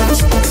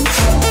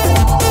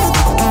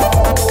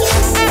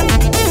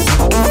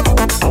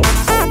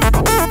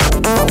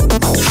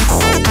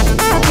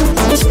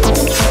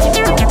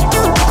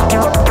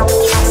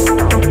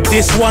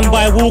 This one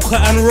by Walker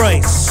and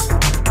Royce.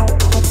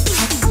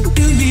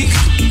 Unique,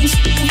 unique,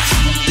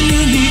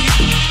 unique,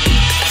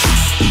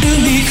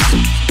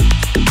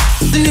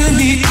 the new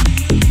me,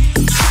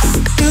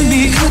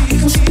 unique,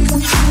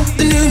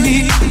 the new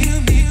me,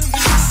 unique,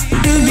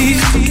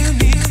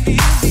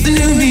 the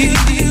new me.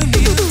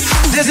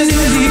 There's a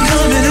new me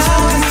coming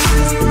out,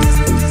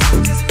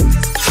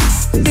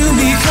 new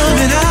me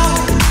coming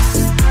out.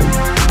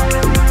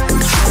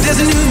 There's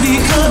a new me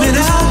coming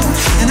out,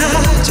 and I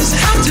just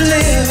have to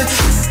live.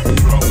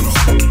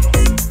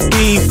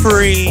 B3,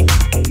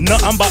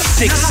 nothing but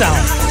 6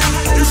 sound.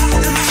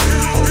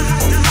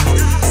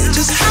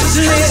 Just have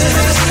to live.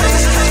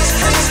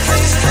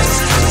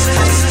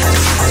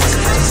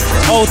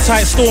 Old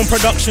Tight Storm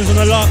Productions on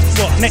the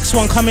next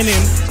one coming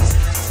in.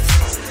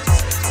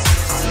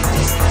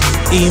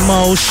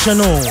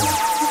 Emotional.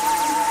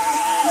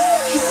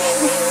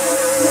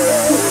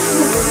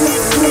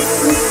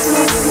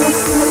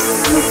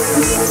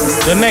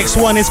 The next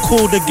one is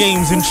called The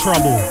Game's in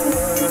Trouble.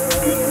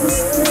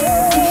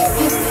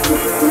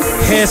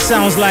 Hair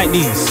sounds like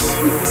these.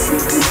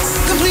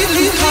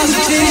 Completely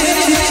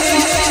positive.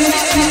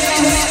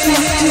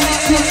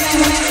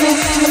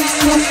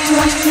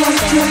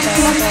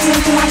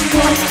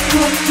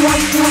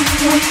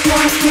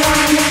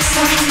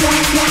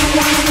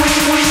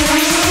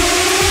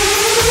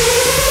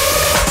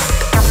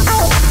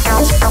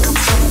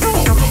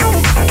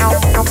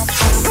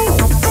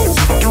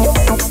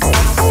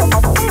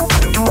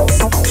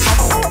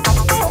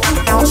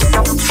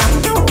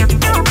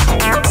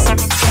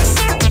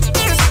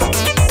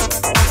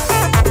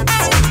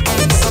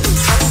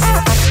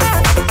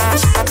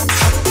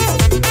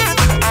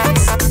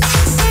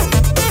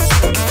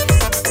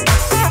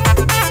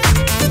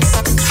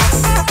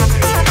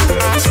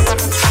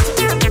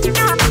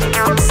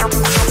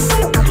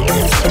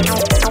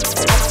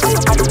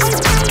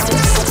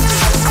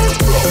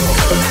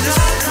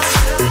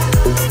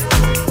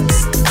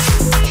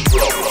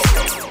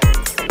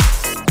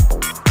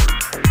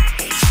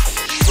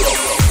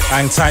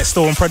 Hang Tight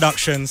Storm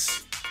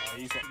Productions.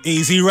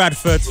 Easy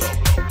Radford.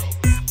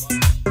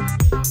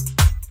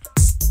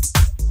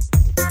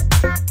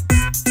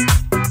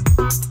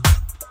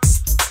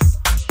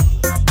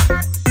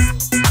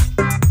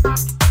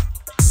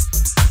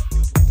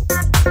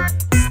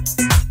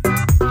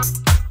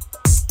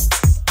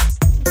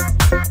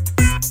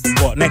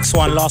 What, next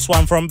one, last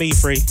one from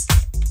B3.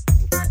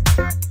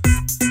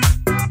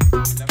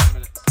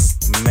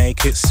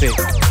 Make it sick.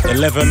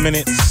 11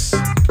 minutes.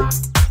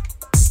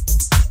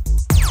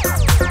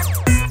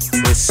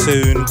 We're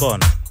soon gone.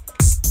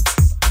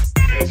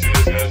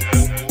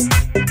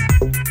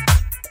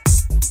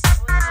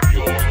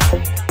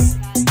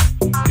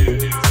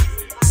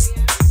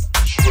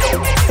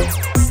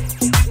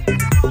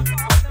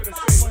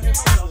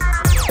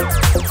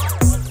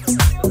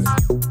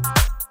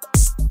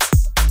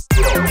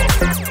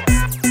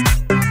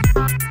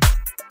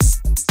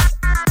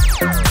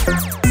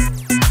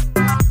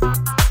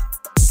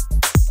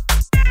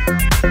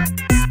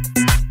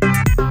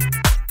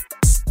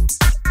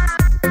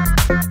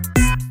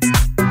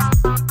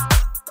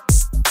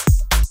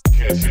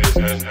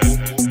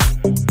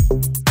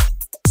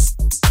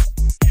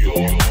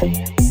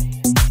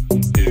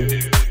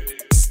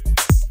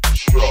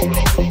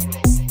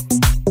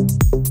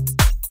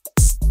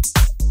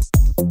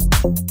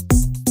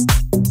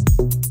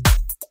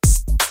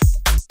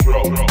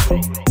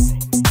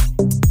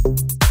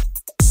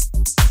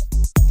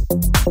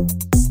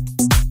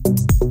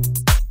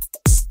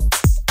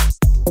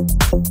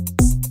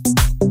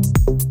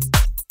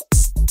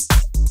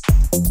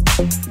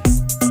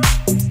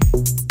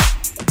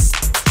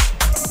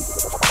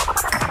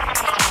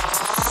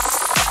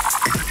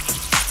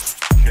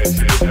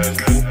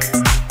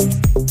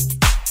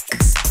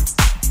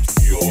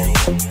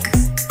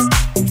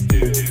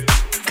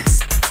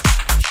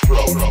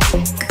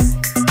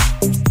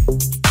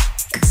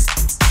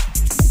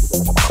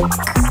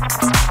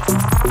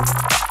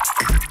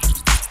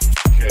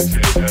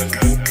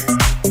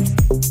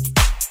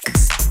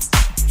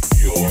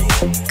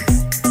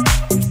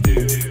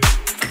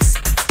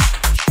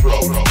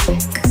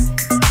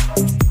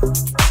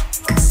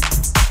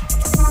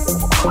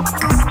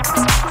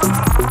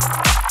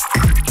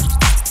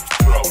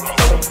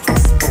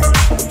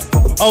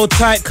 Old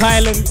Tight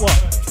Kylan, what?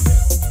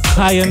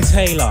 Kyan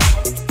Taylor.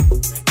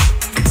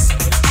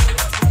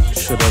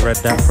 Should have read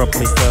that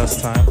properly first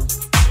time.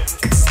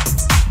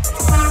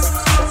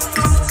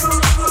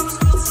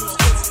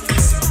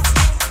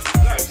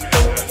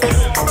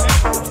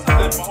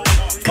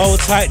 Old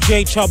Tight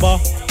J Chubba.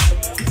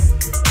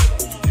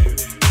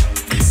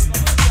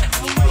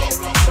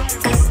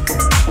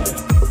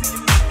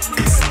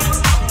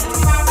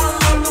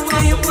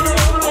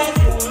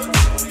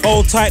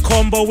 Old Tight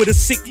Combo with the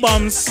sick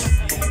bums.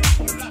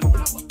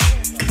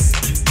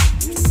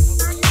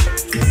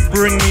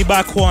 Bring me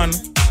back one.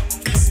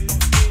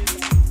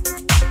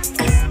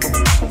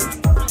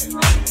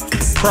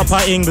 Proper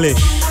English.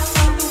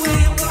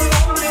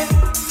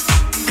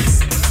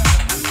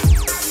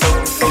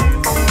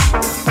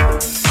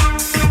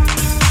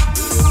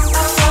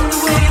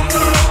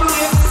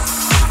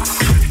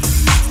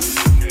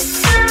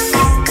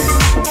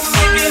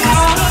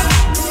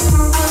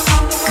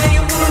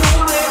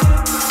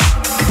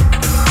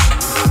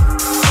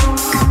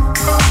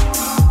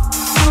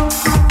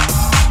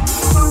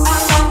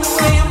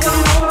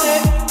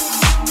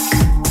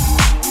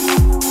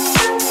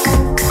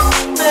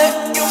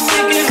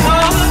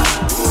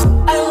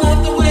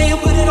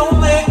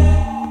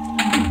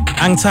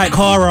 Hang tight,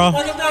 Cara.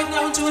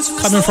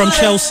 Coming from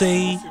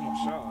Chelsea.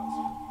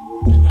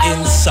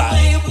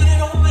 Inside.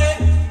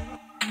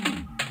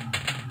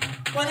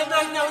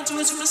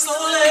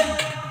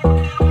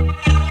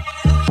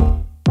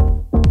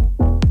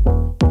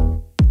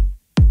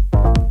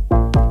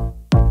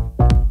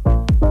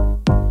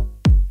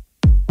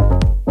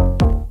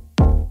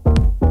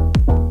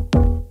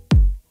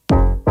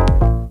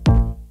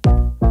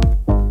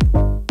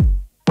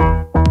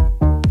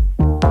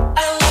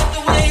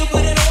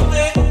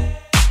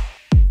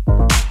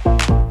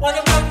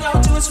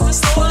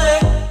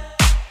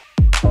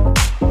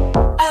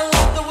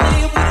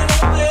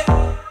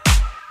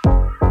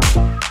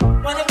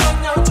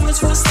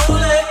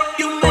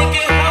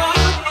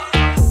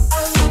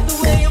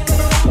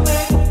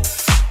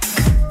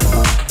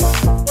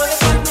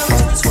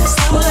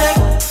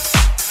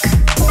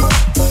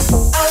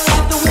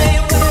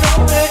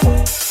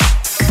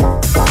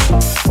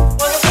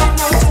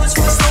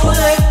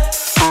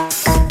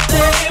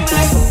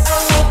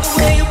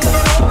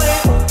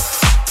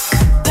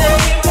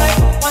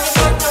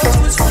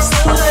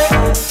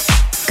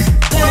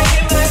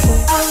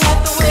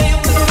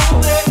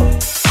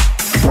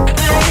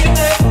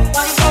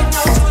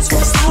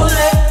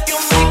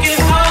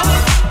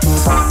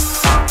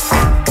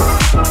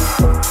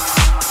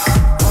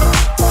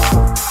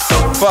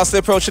 Fastly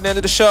approaching the end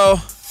of the show.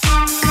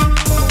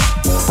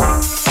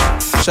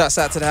 Shouts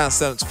out to the House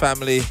Sense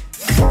family.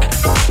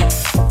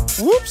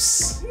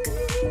 Whoops.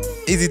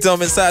 Easy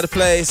Dom inside the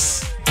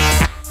place.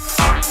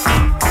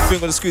 I think we're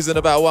gonna squeeze in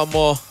about one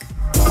more.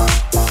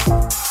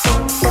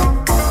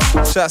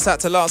 Shouts out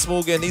to Lance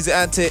Morgan, Easy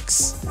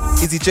Antics,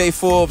 Easy J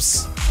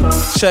Forbes.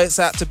 Shouts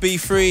out to Be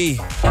Free.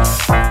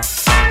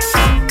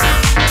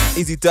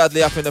 Easy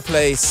Dudley up in the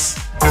place.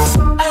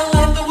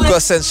 Gotta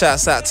send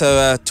shouts out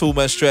to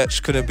Toolman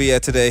Stretch, couldn't be here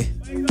today.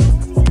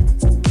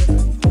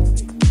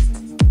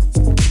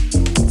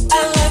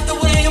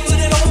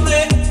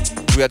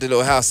 We had a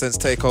little House Sense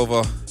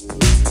takeover.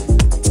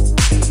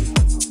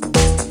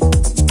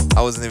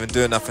 I wasn't even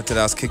doing nothing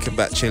today, I was kicking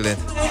back, chilling.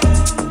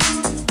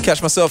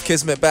 Catch myself,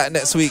 Kismet, back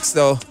next week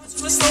though.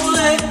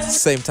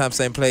 Same time,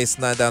 same place,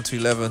 9 down to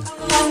 11.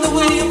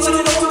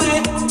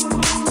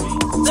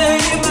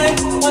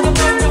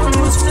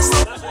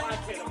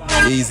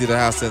 Easy, the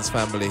House Sense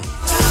family.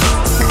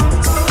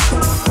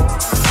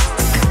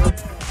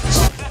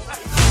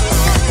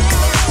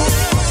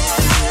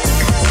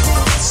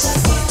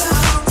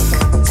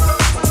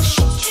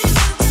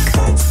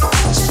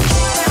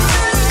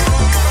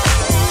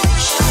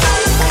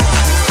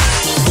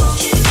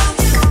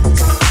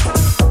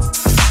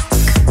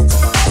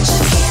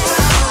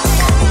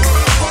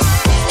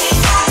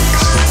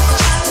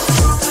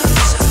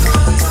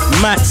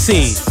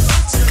 Maxi,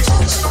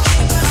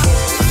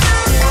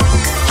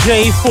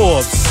 J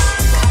Forbes,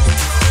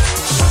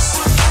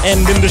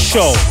 ending the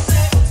show.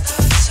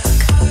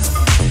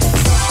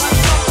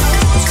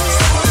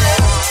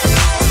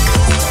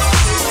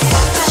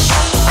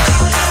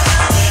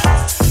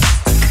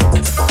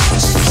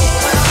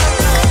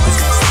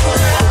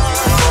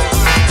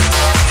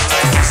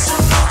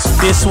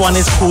 This one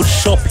is called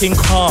Shopping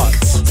Cart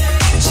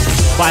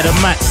by the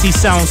Maxi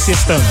Sound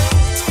System.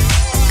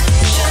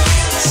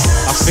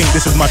 I think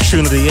this is my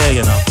tune of the year,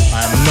 you know.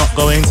 I am not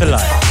going to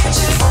lie.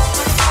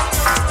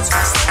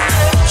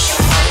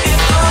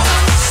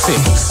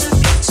 6.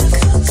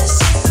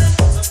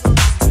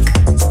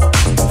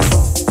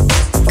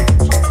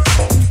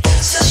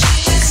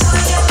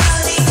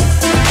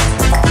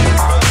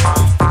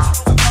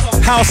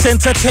 House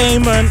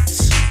Entertainment,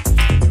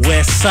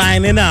 we're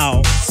signing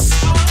out.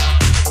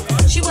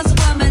 She was a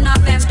woman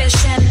of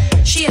ambition.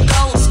 She had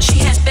goals, she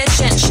had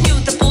vision. She knew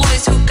the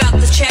boys who got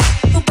the check,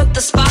 who put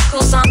the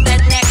sparkles on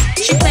that neck.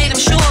 She played him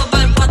sure,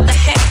 but what the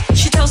heck?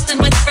 She toasting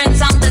with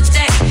friends on the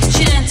deck.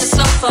 She didn't just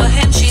slow for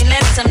him, she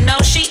lets him know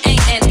she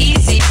ain't an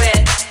easy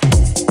bet.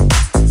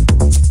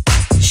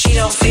 She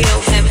don't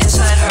feel him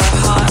inside her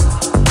heart.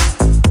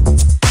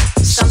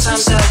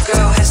 Sometimes a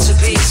girl has to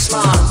be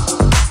smart.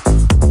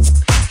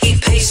 He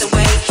pays the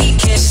way, he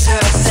gives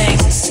her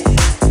things.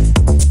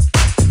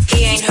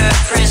 He ain't her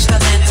prince, but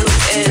then who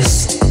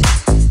is?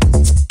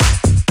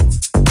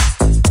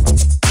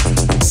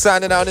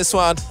 Signing out this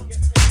one.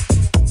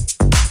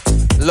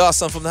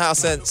 Last one from the House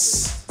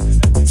Sense.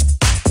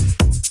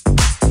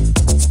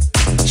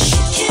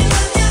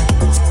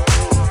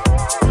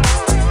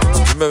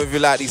 Remember, if you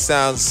like these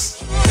sounds,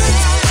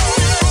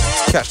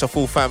 catch the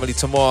full family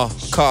tomorrow.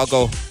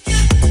 Cargo.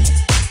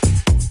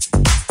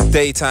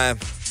 Daytime.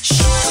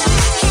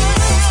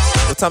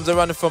 What times are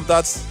running from,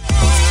 Duds?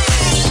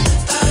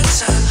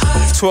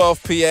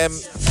 12 p.m.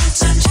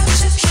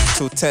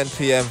 till 10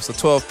 p.m. So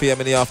 12 p.m.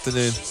 in the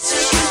afternoon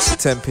to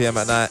 10 p.m.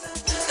 at night.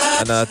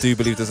 And I do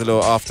believe there's a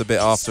little after bit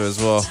after as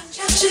well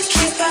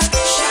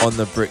on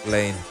the Brick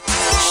Lane.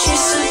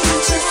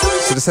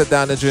 So just head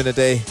down there during the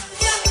day.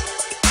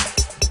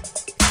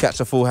 Catch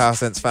the full House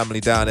Sense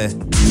family down there.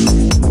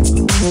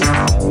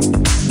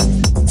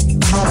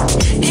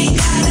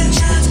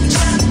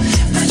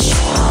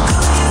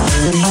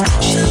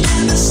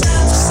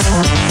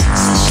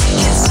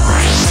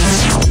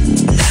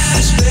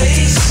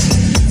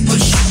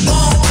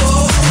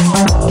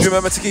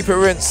 remember to keep it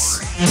rinse.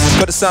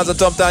 Got the sounds of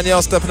Dom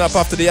Danielle stepping up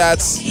after the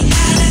ads.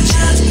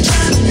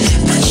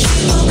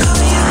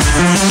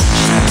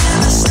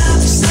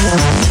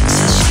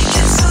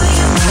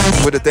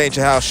 With the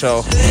Danger House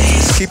show.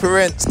 Keep it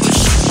rinse.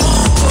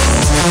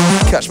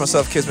 Catch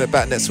myself Kismet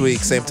back next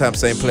week. Same time,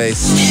 same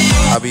place.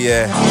 I'll be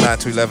here 9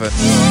 to 11.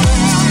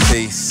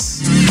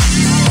 Peace.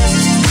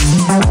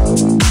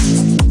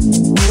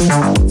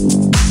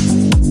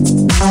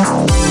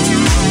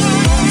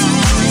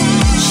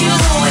 She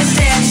was always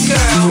daddy's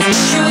girl.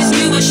 She always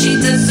knew what she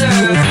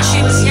deserved.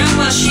 She was young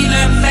but she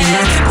learned fast.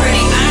 Her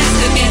pretty eyes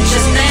could get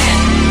just that.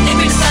 They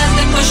criticized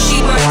her cause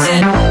she worked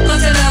it.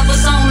 Cause her love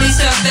was only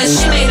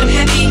surface. She made him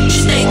happy.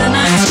 She stayed the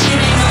night. It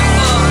ain't her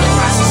fault. The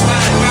price was right.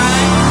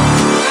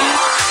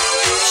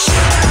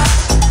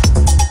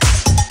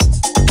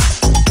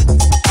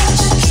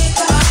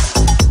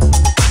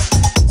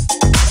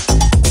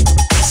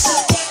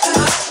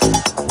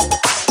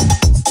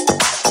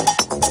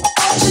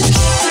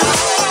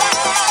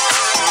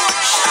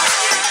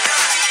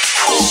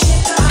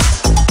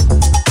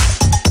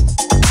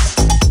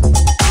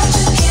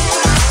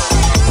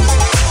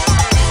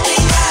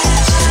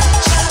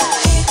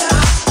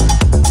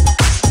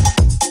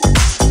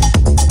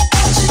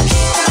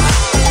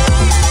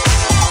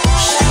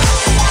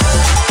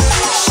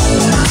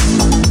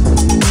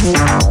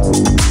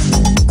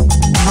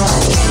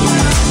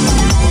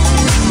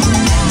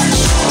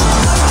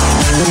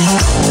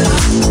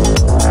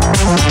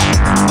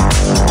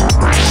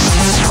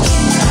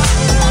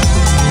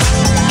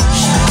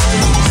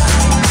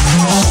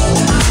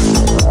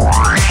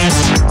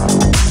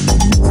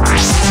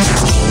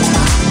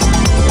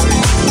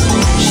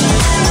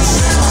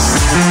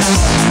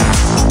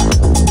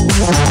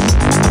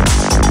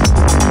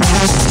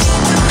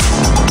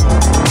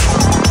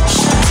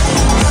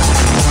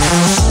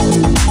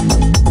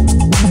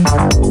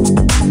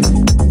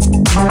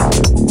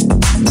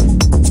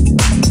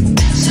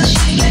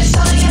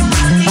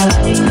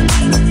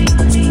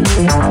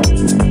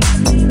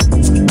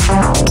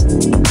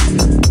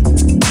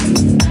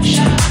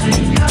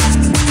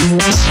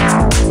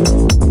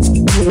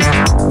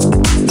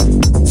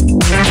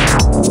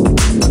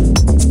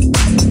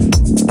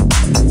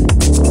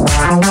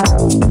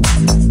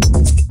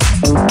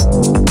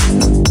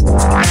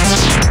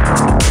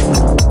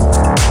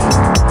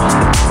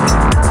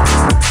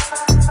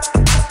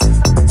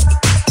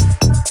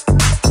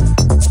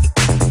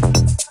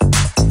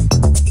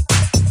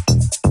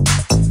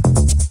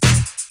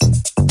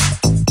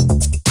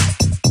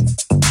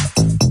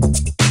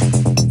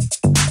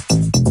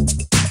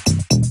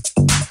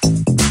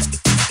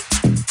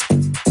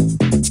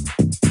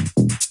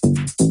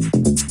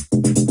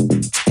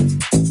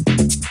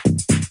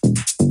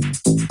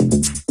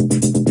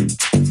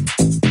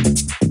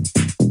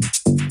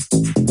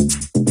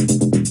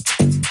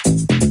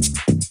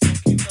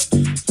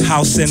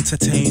 House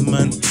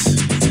entertainment.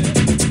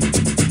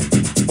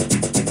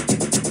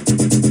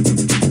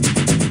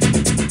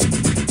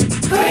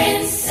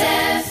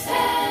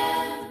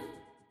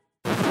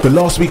 The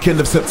last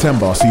weekend of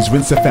September sees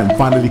Rinse FM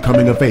finally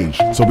coming of age,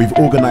 so we've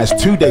organised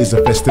 2 days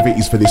of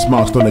festivities for this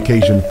milestone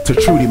occasion to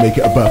truly make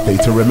it a birthday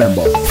to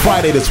remember.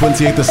 Friday the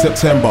 28th of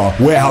September,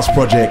 Warehouse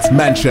Project,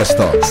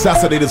 Manchester.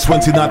 Saturday the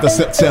 29th of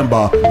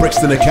September,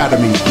 Brixton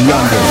Academy,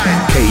 London.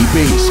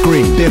 KB,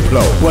 Scream,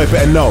 Diplo, Boy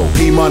Better Know,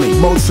 P-Money,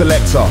 Mode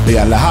Selector,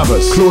 Leon La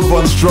Havas, Claude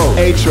Von Stroh,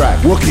 A-Track,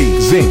 Wookie,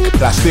 Zinc,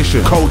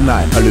 Plastician, Code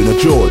 9, Aluna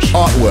George,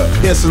 Artwork,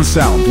 Pearson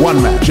Sound,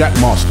 One Man, Jack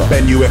Master,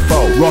 Ben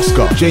UFO,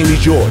 Roscoe, Jamie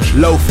George,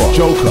 Loafer,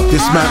 Joker,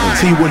 Dismantle,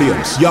 T.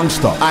 Williams,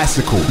 Youngster,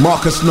 Icicle,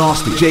 Marcus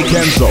Nasty, Jake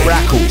Enzo,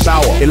 Rackles,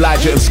 Bauer,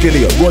 Elijah and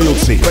Skillia,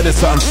 Royalty,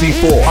 Predator and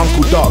C4,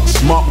 Uncle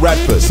Dogs, Mark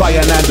Radford,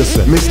 Cyan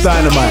Anderson, Miss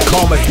Dynamite,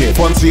 Karma Kid,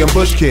 Fonzie and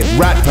Bushkin,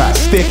 Rat Pack,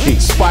 Sticky,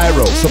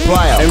 Spyro,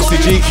 Supplier,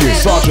 MCGQ,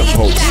 Sergeant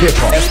Post, Hip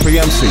Hop,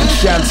 SPMC,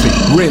 Shanty,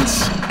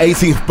 Rinse,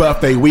 18th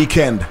birthday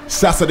weekend,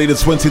 Saturday the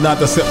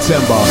 29th of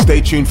September.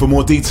 Stay tuned for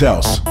more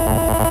details.